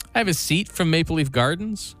 I have a seat from Maple Leaf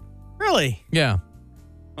Gardens. Really? Yeah.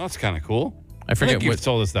 Oh, that's kind of cool. I forget think you've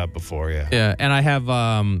told us that before. Yeah. Yeah, and I have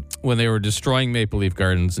when they were destroying Maple Leaf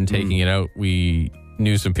Gardens and taking it out, we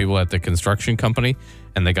knew some people at the construction company,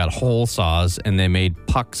 and they got hole saws and they made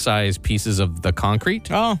puck-sized pieces of the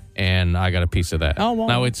concrete. Oh. And I got a piece of that. Oh, wow.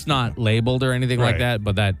 Now, it's not labeled or anything like that,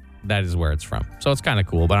 but that is where it's from. So it's kind of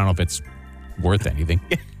cool, but I don't know if it's worth anything.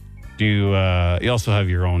 Do you also have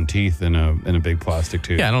your own teeth in a big plastic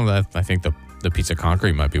tube? Yeah, I don't know. I think the piece of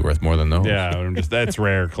concrete might be worth more than those. Yeah, that's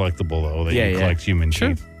rare collectible, though, that you collect human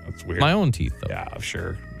teeth. That's weird. My own teeth, though. Yeah,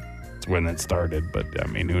 sure. It's when it started, but I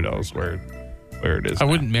mean, who knows where it is. I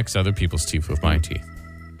wouldn't mix other people's teeth with my teeth.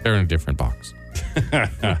 They're in a different box.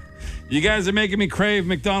 You guys are making me crave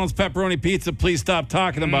McDonald's pepperoni pizza. Please stop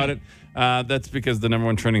talking about it. That's because the number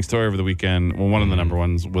one trending story over the weekend, well, one of the number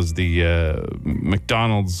ones, was the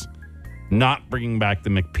McDonald's not bringing back the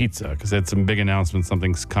McPizza because they had some big announcements.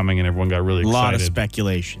 Something's coming, and everyone got really excited. A lot of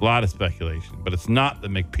speculation. But it's not the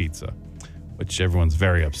McPizza, which everyone's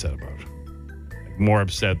very upset about. More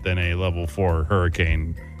upset than a level 4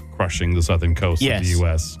 hurricane crushing the southern coast of the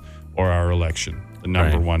U.S. or our election. The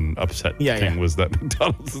number one upset thing was that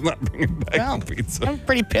McDonald's is not bringing back the pizza. I'm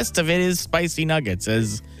pretty pissed if it is spicy nuggets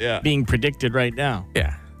as being predicted right now.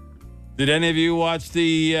 Yeah. Did any of you watch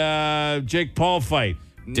the Jake Paul fight?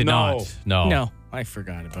 Did not. No, I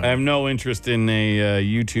forgot about it. I have no interest in a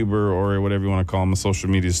YouTuber or whatever you want to call him, a social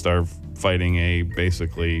media star fighting a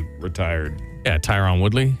basically retired. Yeah, Tyron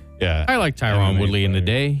Woodley. Yeah. I like Tyron Woodley in the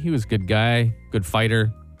day. He was a good guy, good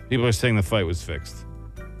fighter. People are saying the fight was fixed.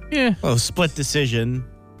 Yeah. Well, split decision.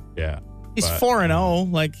 Yeah. He's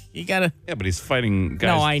 4-0. Like, you got to. Yeah, but he's fighting guys.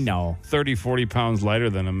 No, I know. 30, 40 pounds lighter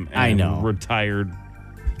than him. And I know. Retired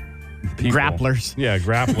people. Grapplers. Yeah,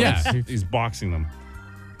 grapplers. Yeah. He's boxing them.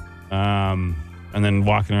 And then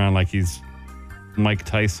walking around like he's Mike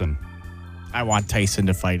Tyson. I want Tyson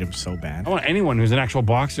to fight him so bad. I want anyone who's an actual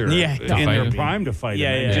boxer in their him. prime to fight him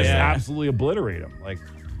and just absolutely obliterate him. Like,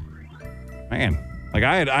 man, like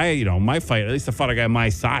I my fight, at least I fought a guy my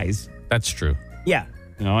size. That's true. Yeah.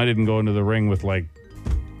 You know, I didn't go into the ring with like,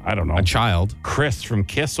 I don't know, a child. Chris from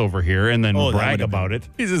Kiss over here and then brag about it.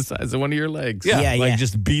 He's the size of one of your legs. Yeah,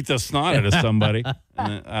 just beat the snot out of somebody.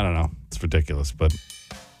 And I don't know. It's ridiculous, but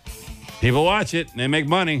people watch it and they make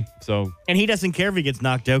money. So, and he doesn't care if he gets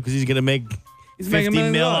knocked out because he's going to make $50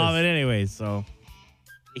 million off it anyway. So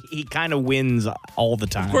He kind of wins all the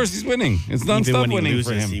time. Of course, he's winning. It's Even nonstop when he winning loses,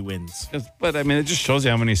 for him. he wins. But I mean, it just shows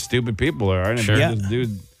you how many stupid people there are. And Sure. if you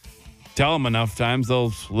just tell them enough times,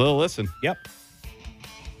 they'll listen. Yep.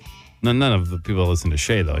 None of the people that listen to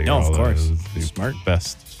Shay, though. No, of course. The Smart.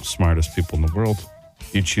 best, smartest people in the world.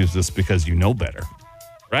 You choose this because you know better,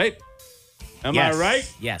 right? Am I right?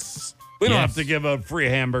 Yes. We don't have to give out free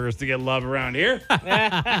hamburgers to get love around here.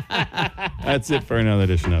 That's it for another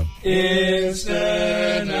edition of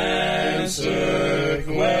Instant Answer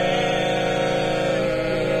Question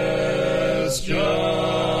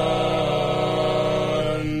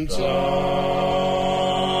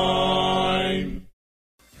Time.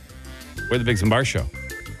 We're the Biggs and Bar Show.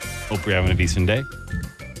 Hope you're having a decent day.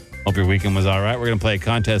 Hope your weekend was all right. We're going to play a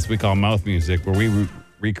contest we call Mouth Music, where we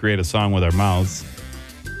recreate a song with our mouths.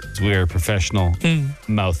 So we are professional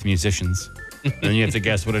mouth musicians. And you have to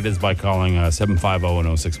guess what it is by calling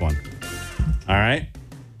 750-1061. All right?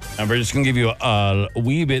 And we're just going to give you a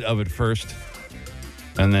wee bit of it first.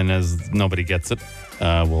 And then as nobody gets it,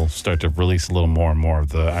 we'll start to release a little more and more of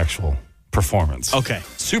the actual performance. Okay.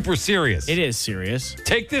 Super serious. It is serious.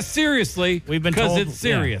 Take this seriously We've been because told it's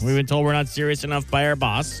serious. we've been told we're not serious enough by our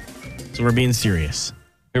boss, so we're being serious.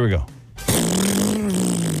 Here we go.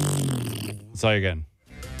 That's all you're getting.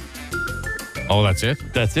 Oh, that's it?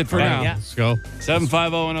 That's it for now. Yeah. Let's go.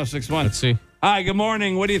 750-1061. Let's see. Hi, good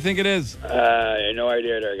morning. What do you think it is? No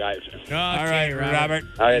idea there, guys. Okay, All right, Robert.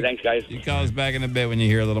 All right, thanks, guys. You call us back in a bit when you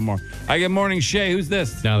hear a little more. Hi, good morning, Shay. Who's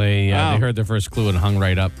this? Now they Wow. heard their first clue and hung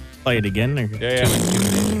right up. Play it again. Or? Yeah.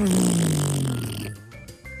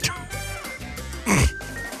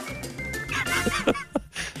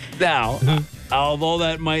 Now, although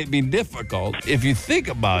that might be difficult, if you think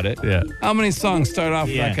about it, how many songs start off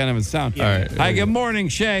with that kind of a sound? All right. Hi, good morning,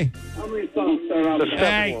 Shay. How many songs start off with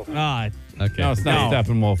Hey. God. Okay. No, it's not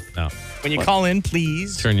Steppenwolf. No. When you call in,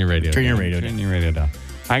 please Turn your radio turn down. your radio down. Turn your radio down.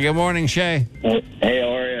 Hi, good morning, Shay. Hey,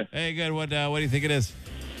 how are you? Hey, good. What do you think it is?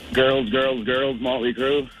 Girls, Motley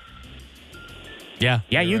Crue. Yeah.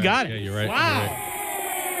 Yeah, you got it. Yeah, you're right. Wow. You're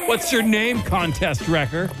right. What's your name, contest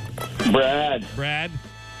wrecker? Brad. Brad.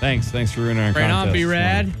 Thanks for ruining our Right on, contest.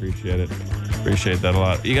 B-Rad. Appreciate it. Appreciate that a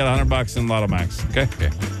lot. You got $100 in Lotto Max. Okay.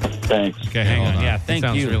 Thanks. Okay, hang Hold on. Yeah, He thank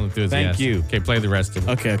sounds you. real enthusiastic. Thank you. Okay, play the rest of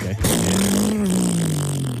it. Okay.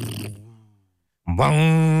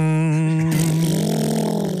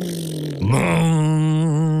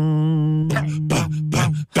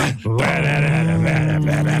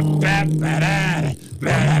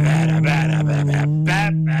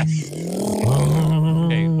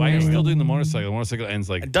 Hey, why are you still doing the motorcycle? The motorcycle ends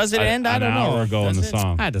like Does it end? I don't an know. hour ago in the Does it?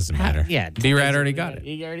 song. That doesn't matter. Yeah. B-Rad already got it.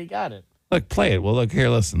 You already got it. Look, play it. Well, look here.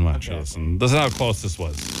 Listen, watch. Listen. Listen how close this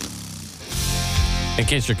was. In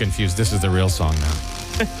case you're confused, this is the real song now.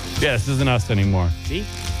 Yeah, this isn't us anymore. See?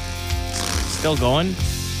 Still going?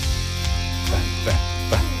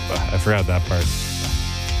 I forgot that part.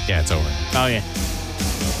 Yeah, it's over. Oh, yeah.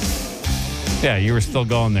 Yeah, you were still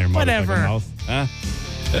going there, Whatever. motherfucking mouth. Huh?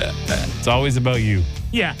 It's always about you.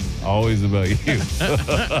 Yeah. Always about you. Thanks,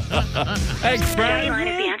 The Brad. Dougie line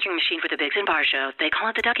is the answering machine for the Biggs and Bar Show. They call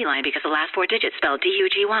it the Dougie line because the last four digits spell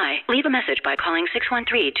DUGY. Leave a message by calling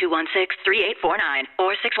 613-216-3849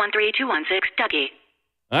 or 613-216-DOUGY.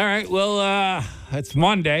 All right. Well, it's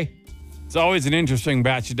Monday. It's always an interesting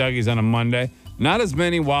batch of Dougies on a Monday. Not as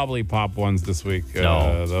many wobbly pop ones this week.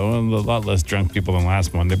 No. Though, a lot less drunk people than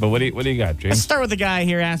last Monday. But what do you got, James? Let's start with the guy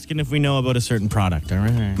here asking if we know about a certain product. All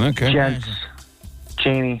right. Okay. Gents,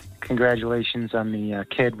 Jamie, congratulations on the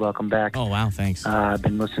kid. Welcome back. Oh, wow. Thanks. I've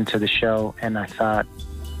been listening to the show, and I thought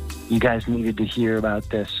you guys needed to hear about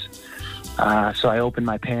this. So I opened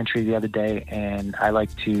my pantry the other day, and I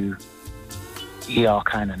like to eat all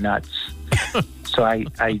kind of nuts. So I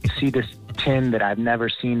see this tin that I've never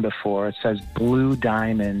seen before. It says Blue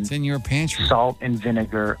Diamond. It's in your pantry. Salt and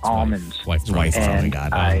vinegar almonds. Wife probably And got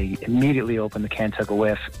it. I immediately opened the can, took a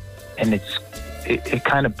whiff, and it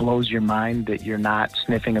kind of blows your mind that you're not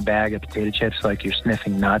sniffing a bag of potato chips like you're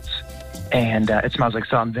sniffing nuts. And it smells like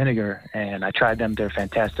salt and vinegar. And I tried them. They're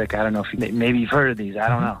fantastic. I don't know if maybe you've heard of these. I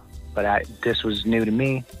don't know. But this was new to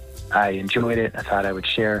me. I enjoyed it. I thought I would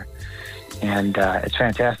share. And it's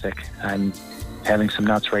fantastic. I'm having some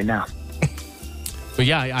nuts right now. But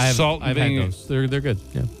yeah, I've had those. They're good.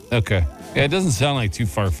 Yeah. Okay. Yeah, it doesn't sound like too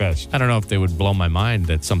far-fetched. I don't know if they would blow my mind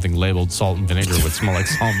that something labeled salt and vinegar would smell like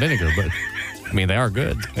salt and vinegar, but I mean, they are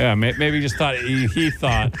good. Yeah, maybe he just thought he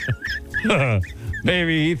thought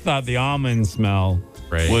maybe he thought the almond smell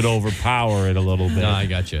would overpower it a little bit. No, I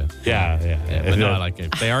got you. Yeah. But no, like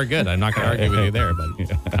they are good. I'm not going to argue with you there, but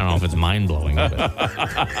I don't know if it's mind blowing.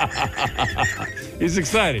 He's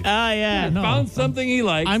excited. Yeah. No, Found something he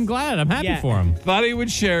likes. I'm glad. I'm happy for him. Thought he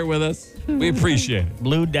would share it with us. We appreciate it.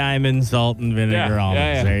 Blue Diamond, salt and vinegar almonds.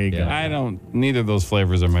 Yeah. There you go. I don't. Neither of those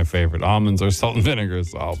flavors are my favorite. Almonds or salt and vinegar.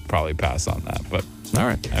 So I'll probably pass on that. But all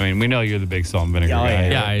right. I mean, we know you're the big salt and vinegar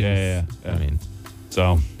guy. Yeah. I mean, so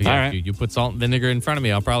all right. You put salt and vinegar in front of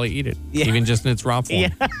me, I'll probably eat it, even just in its raw form. Yeah.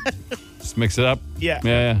 Just mix it up.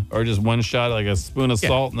 Yeah. Or just one shot, like a spoon of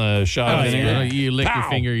salt and a shot of vinegar. You lick your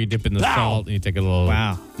finger, you dip in the salt, and you take a little.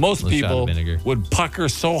 Wow. Most little people shot of vinegar. would pucker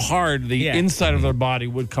so hard the inside of their body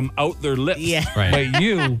would come out their lips. Yeah. Right. But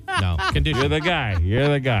you, No, you're the guy. You're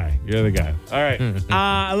the guy. All right.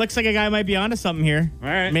 It looks like a guy might be onto something here. All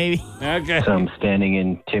right. Maybe. Okay. So I'm standing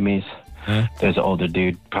in Timmy's. There's an older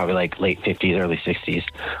dude, probably like late 50s, early 60s.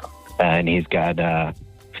 And he's got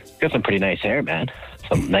some pretty nice hair, man.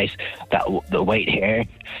 Some nice, the white hair.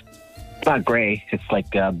 It's not gray. It's like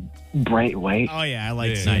bright white. Oh, yeah. I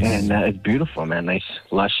like Nice. And it's beautiful, man. Nice,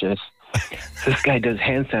 luscious. This guy does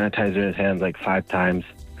hand sanitizer in his hands like 5 times.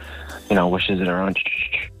 Wishes it around.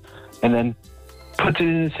 And then puts it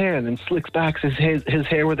in his hair and then slicks back his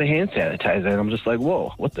hair with a hand sanitizer. And I'm just like,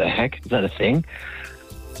 whoa, what the heck? Is that a thing?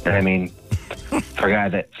 And I mean, for a guy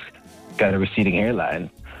that's got a receding hairline,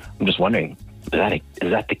 I'm just wondering, is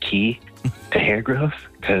that the key to hair growth?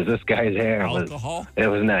 Because this guy's hair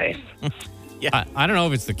was nice. Yeah. I don't know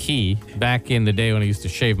if it's the key. Back in the day when I used to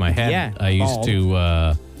shave my head, I used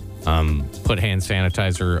to put hand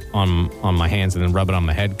sanitizer on my hands and then rub it on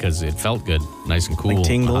my head because it felt good, nice and cool. Like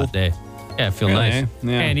tingle? On a hot day. Yeah, it felt nice.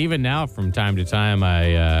 Yeah. And even now, from time to time,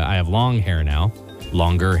 I have long hair now,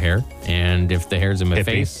 longer hair, and if the hair's in my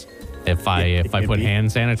face, if I put hand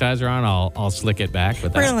sanitizer on, I'll slick it back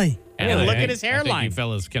with that. Really? And Look at his hairline. I think you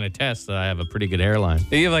fellas can attest that I have a pretty good hairline.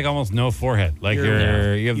 You have like almost no forehead. Like you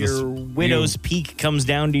have this Your widow's peak comes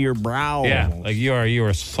down to your brow. Yeah, almost. like you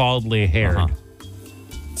are solidly haired.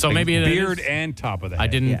 So Like maybe beard and top of the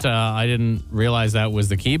head. I didn't realize that was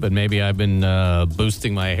the key, but maybe I've been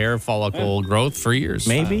boosting my hair follicle growth for years.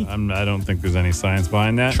 Maybe. I don't think there's any science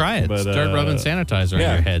behind that. Try it. But, Start rubbing sanitizer on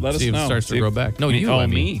your head. Let us See if know. it starts to grow back. No, you. Oh, I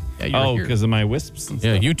mean. me? Yeah, you're here. Because of my wisps and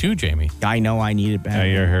Yeah, stuff. you too, Jamie. I know I need it back. Yeah,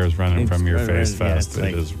 your hair is running from your face yeah, fast. it's It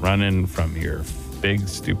like- is running from your big,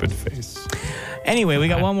 stupid face. Anyway, we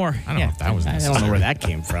got one more. I don't know if that was I don't know where that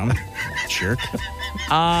came from. Jerk. We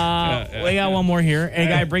got one more here. A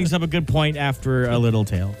guy brings up a good point after a little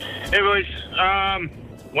tale. It was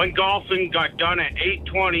when golfing got done at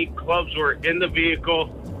 8:20. Clubs were in the vehicle.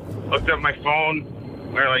 Looked at my phone.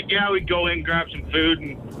 We were like, yeah, we'd go in, grab some food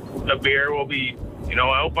and a beer. We'll be,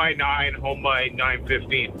 out by 9, home by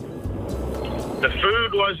 9:15. The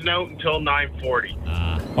food wasn't out until 9:40.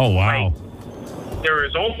 Oh, wow. There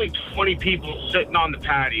was only 20 people sitting on the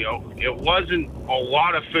patio. It wasn't a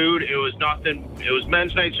lot of food. It was nothing. It was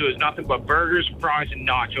men's night, so it was nothing but burgers, fries, and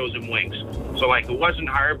nachos and wings. So, it wasn't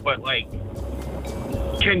hard, but,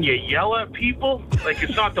 can you yell at people?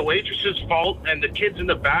 It's not the waitress's fault, and the kids in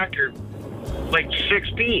the back are,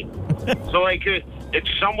 16. So,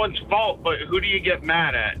 it's someone's fault, but who do you get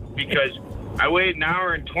mad at? Because I waited an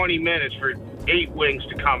hour and 20 minutes for 8 wings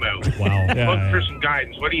to come out. Wow. Look for some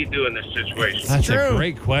guidance. What do you do in this situation? That's a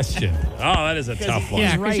great question. Oh, that is a tough one.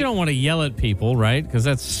 Yeah, because you don't want to yell at people, right? Because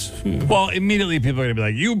that's... Well, immediately people are going to be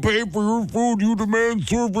like, you pay for your food, you demand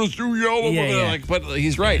service, you yell over there. But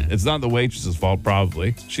he's right. It's not the waitress's fault,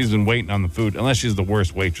 probably. She's been waiting on the food, unless she's the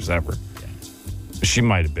worst waitress ever. She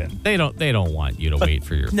might have been. They don't want you to wait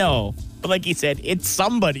for your food. No. But like he said, it's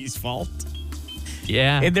somebody's fault.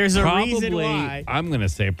 Yeah. And there's a Probably, reason why. I'm going to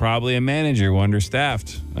say probably a manager who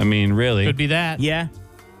understaffed. I mean, really. Could be that. Yeah.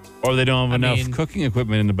 Or they don't have enough cooking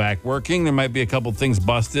equipment in the back working. There might be a couple things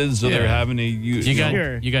busted, so they're having to use.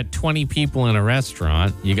 You got 20 people in a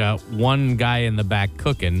restaurant. You got one guy in the back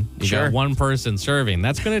cooking. You got one person serving.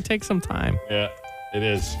 That's going to take some time. Yeah, it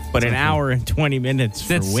is. But an hour and 20 minutes for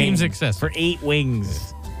That wings. seems excessive. For 8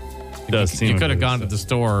 wings. You could have gone to the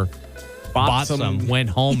store, bought some, went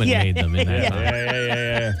home and made them in that time.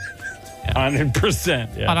 Yeah.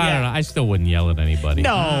 100%. Yeah. But I don't know. I still wouldn't yell at anybody.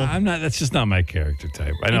 No. I'm not. That's just not my character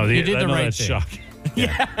type. I know. You did the right that's thing. shocking.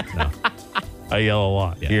 I yell a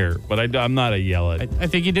lot here, but I'm not a yell at. I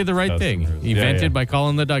think you did the right thing. You vented by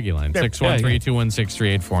calling the Dougie line.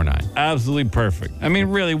 613-216-3849. Absolutely perfect. I mean,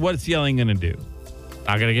 really, what's yelling going to do?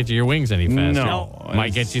 Not going to get you your wings any faster. No.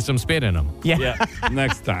 Might get you some spit in them. Yeah.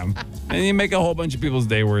 Next time. And you make a whole bunch of people's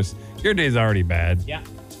day worse. Your day's already bad. Yeah.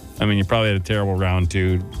 I mean, you probably had a terrible round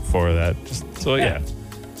 2 before that.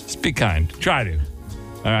 Just be kind. Try to.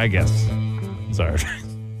 I guess. Sorry.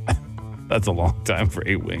 That's a long time for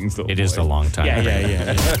 8 wings, though. It is a long time.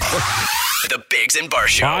 Yeah. The Biggs and Bar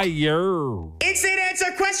Show. Fire. Instant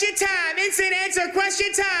answer question time. Instant answer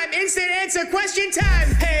question time. Instant answer question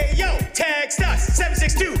time. Hey, yo, text us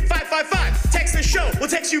 762-555. Text the show. We'll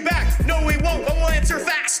text you back. No, we won't, but we'll answer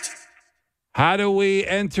fast. How do we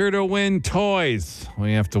enter to win toys?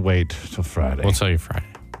 We have to wait till Friday. We'll tell you Friday.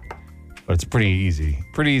 But it's pretty easy.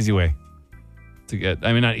 Pretty easy way to get.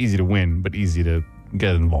 I mean, not easy to win, but easy to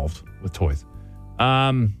get involved with toys.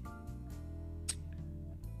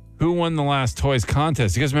 Who won the last toys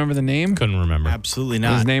contest? You guys remember the name? Couldn't remember. Absolutely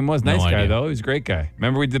not. His name was nice No guy idea. though. He was a great guy.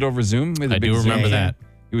 Remember we did over Zoom? I do remember that.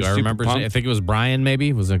 He was I super remember. pumped. I think it was Brian.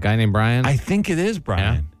 Maybe was it a guy named Brian. I think it is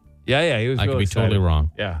Brian. Yeah. He was. I could really be totally excited.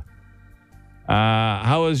 wrong. Yeah.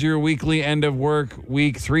 How was your weekly end of work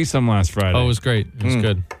week threesome last Friday? Oh, it was great. It was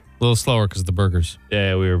good. A little slower because of the burgers.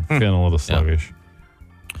 Yeah, we were feeling a little sluggish.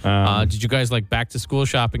 Did you guys like back to school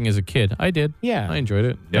shopping as a kid? I did. Yeah. I enjoyed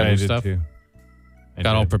it. Yeah, Got I new did stuff. too.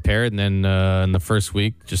 Got all prepared, and then in the first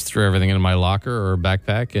week, just threw everything in my locker or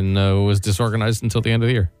backpack, and was disorganized until the end of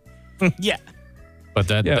the year. Yeah. But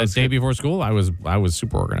that day good. before school, I was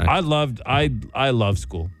super organized. I love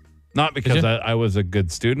school. Not because you? I was a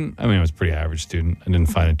good student. I mean, I was a pretty average student. I didn't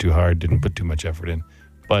find it too hard. Didn't put too much effort in.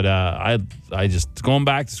 But I just going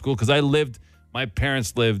back to school because my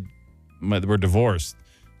parents were divorced.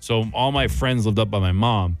 So all my friends lived up by my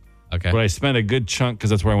mom. Okay. But I spent a good chunk because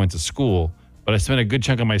that's where I went to school. But I spent a good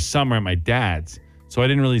chunk of my summer at my dad's. So I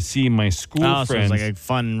didn't really see my school friends. So it was like a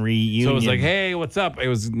fun reunion. So it was like, hey, what's up? It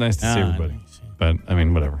was nice to see everybody. Nice. But I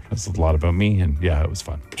mean, whatever. That's a lot about me. And yeah, it was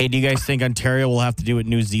fun. Hey, do you guys think Ontario will have to do what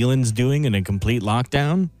New Zealand's doing in a complete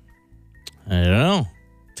lockdown? I don't know.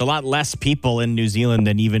 It's a lot less people in New Zealand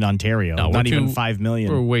than even Ontario. No, Not even 5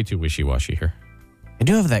 million. We're way too wishy-washy here. I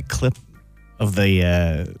do have that clip of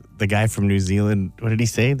the guy from New Zealand. What did he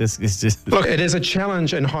say? This is just Look, it is a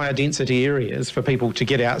challenge in higher density areas for people to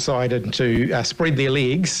get outside and to spread their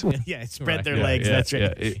legs. Yeah, spread their Yeah, legs. yeah, That's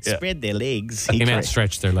right. yeah. Spread their legs. He meant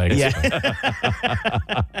stretch their legs. Yeah.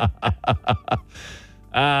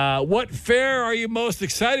 What fair are you most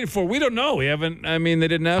excited for? We don't know. We haven't. I mean, they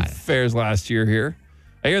didn't have fairs last year here.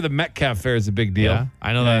 I hear the Metcalf Fair is a big deal. Yeah,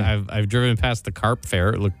 I know that. I've driven past the Carp Fair.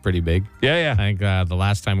 It looked pretty big. Yeah. I think the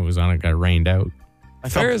last time it was on, it got rained out.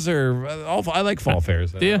 Fairs are. I like fall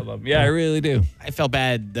fairs. Do you? I love them. Yeah, I really do. I felt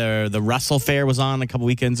bad. The Russell Fair was on a couple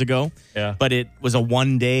weekends ago. Yeah. But it was a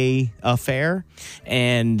 1-day fair,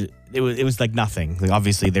 and it was like nothing. Like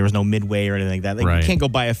obviously there was no midway or anything like that. Like Right. you can't go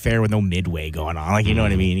by a fair with no midway going on. Like you know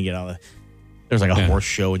what I mean? You get all there's like a horse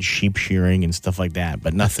show and sheep shearing and stuff like that,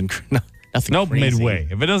 but nothing. Nothing. No crazy. midway.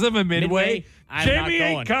 If it doesn't have a midway, I'm not Jamie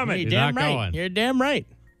going. ain't coming. You're You're damn not right. going. You're damn right.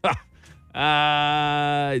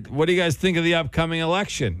 What do you guys think of the upcoming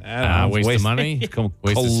election? Waste of money. Waste of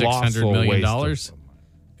 $600 million.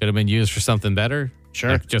 Could have been used for something better.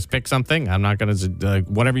 Sure. Like, just pick something. I'm not going to.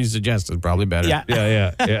 Whatever you suggest is probably better. Yeah.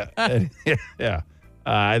 Yeah.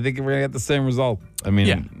 I think we're going to get the same result. I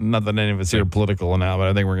mean, not that any of us here are political now, but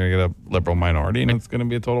I think we're going to get a liberal minority, and it's going to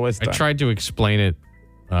be a total waste of I time. tried to explain it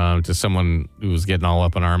to someone who was getting all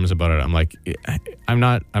up in arms about it. I'm like, I'm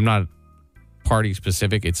not party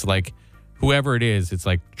specific. It's like whoever it is, it's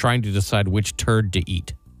like trying to decide which turd to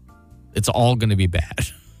eat. It's all going to be bad.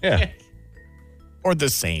 Yeah. Or the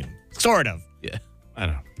same. Sort of. Yeah. I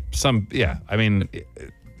don't know. I mean,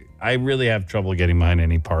 I really have trouble getting behind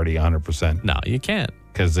any party 100%. No, you can't.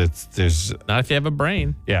 Because there's not if you have a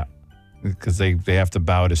brain. Yeah. Because they have to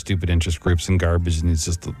bow to stupid interest groups and garbage, and it's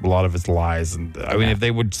just a lot of it's lies. And I mean,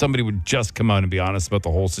 if somebody would just come out and be honest about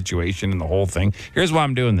the whole situation and the whole thing. Here's why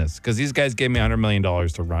I'm doing this: because these guys gave me $100 million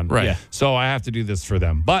to run, right? Yeah. So I have to do this for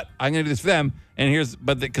them. But I'm going to do this for them, and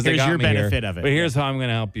because they got your me benefit here, of it. But here's how I'm going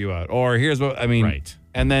to help you out, or here's what I mean. Right.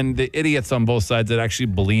 And then the idiots on both sides that actually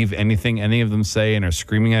believe anything any of them say and are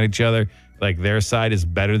screaming at each other. Like their side is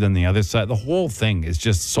better than the other side. The whole thing is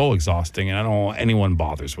just so exhausting, and I don't know anyone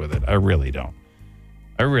bothers with it. I really don't.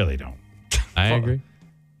 I agree.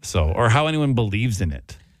 So, or how anyone believes in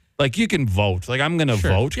it. Like you can vote. Like I'm going to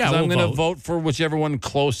vote because I'm going to vote for whichever one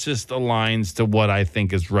closest aligns to what I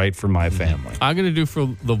think is right for my family. I'm going to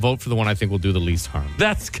vote for the one I think will do the least harm.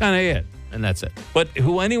 That's kind of it. And that's it. But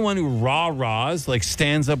anyone who rah-rahs, like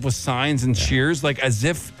stands up with signs and cheers, like as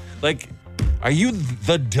if, like, are you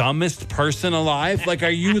the dumbest person alive? Like, are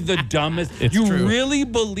you the dumbest? You true. really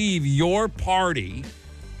believe your party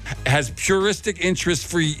has puristic interest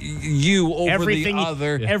for you over Everything, the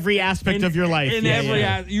other? every aspect of your life.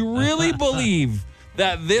 You really believe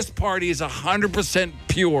that this party is 100%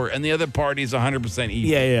 pure and the other party is 100% evil?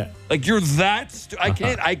 Yeah. Like you're that.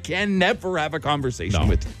 I can never have a conversation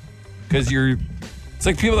with you because you're It's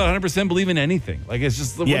like people that 100% believe in anything. Like, it's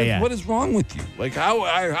just, what is wrong with you? Like, how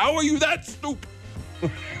are you that stupid?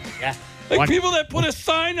 Yeah. Like, people that put a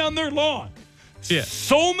sign on their lawn. Yeah.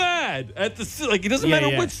 So mad at the, like, it doesn't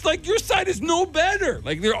matter which, like, your side is no better.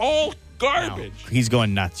 Like, they're all garbage. No, he's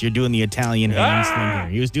going nuts. You're doing the Italian hands thing here.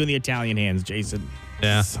 He was doing the Italian hands, Jason.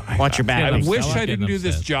 Yeah. Watch your back. I wish I didn't do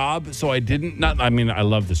this job, so I didn't. I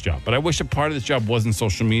love this job, but I wish a part of this job wasn't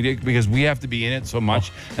social media because we have to be in it so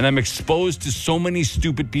much, and I'm exposed to so many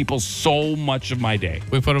stupid people so much of my day.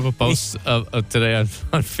 We put up a post today on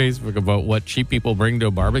Facebook about what cheap people bring to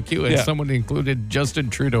a barbecue, and someone included Justin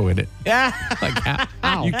Trudeau in it. Yeah. Like,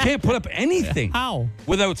 how? You can't put up anything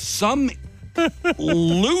without some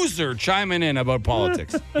loser chiming in about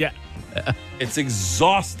politics. Yeah. It's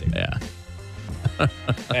exhausting. Yeah.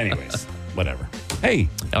 Anyways, whatever. Hey,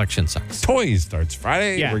 election sucks. Toys starts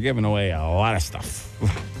Friday. Yeah. We're giving away a lot of stuff.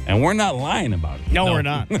 And we're not lying about it. No, we're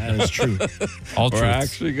not. That is true. We're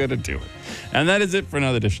actually going to do it. And that is it for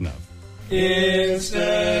another edition of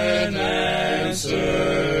Instant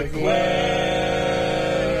Answer Question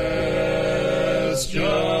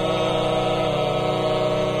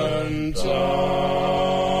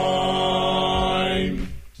Time.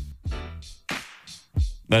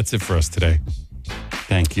 That's it for us today.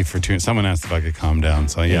 Thank you for tuning. Someone asked if I could calm down.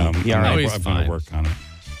 So, I'm going to work on it.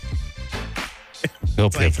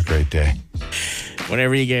 Hope you have a great day.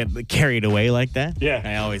 Whenever you get carried away like that,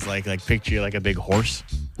 I always like picture you like a big horse.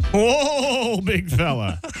 Whoa, big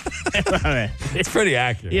fella. It's pretty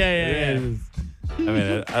accurate. Yeah. I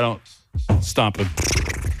mean, I don't stomp it.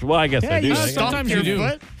 Well, I guess I do. Sometimes you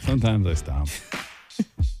do. Sometimes I stomp.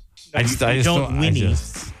 I just don't whinny.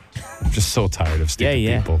 I'm just so tired of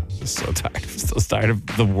stupid people. Just so tired. I'm so tired of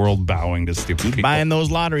the world bowing to stupid people. Buying those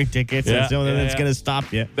lottery tickets. That's the only thing that's going to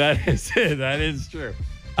stop you. That is it. That is true.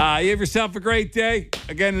 You have yourself a great day.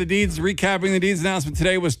 Again, recapping the Deeds announcement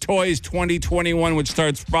today was Toys 2021, which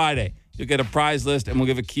starts Friday. You'll get a prize list, and we'll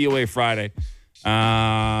give a key away Friday.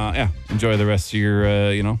 Enjoy the rest of your,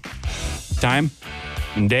 time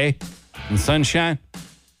and day and sunshine.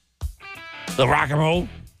 The rock and roll.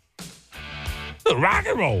 The rock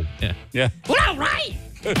and roll. Yeah. Yeah. All right.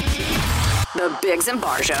 The Biggs and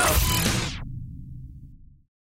Bar Show.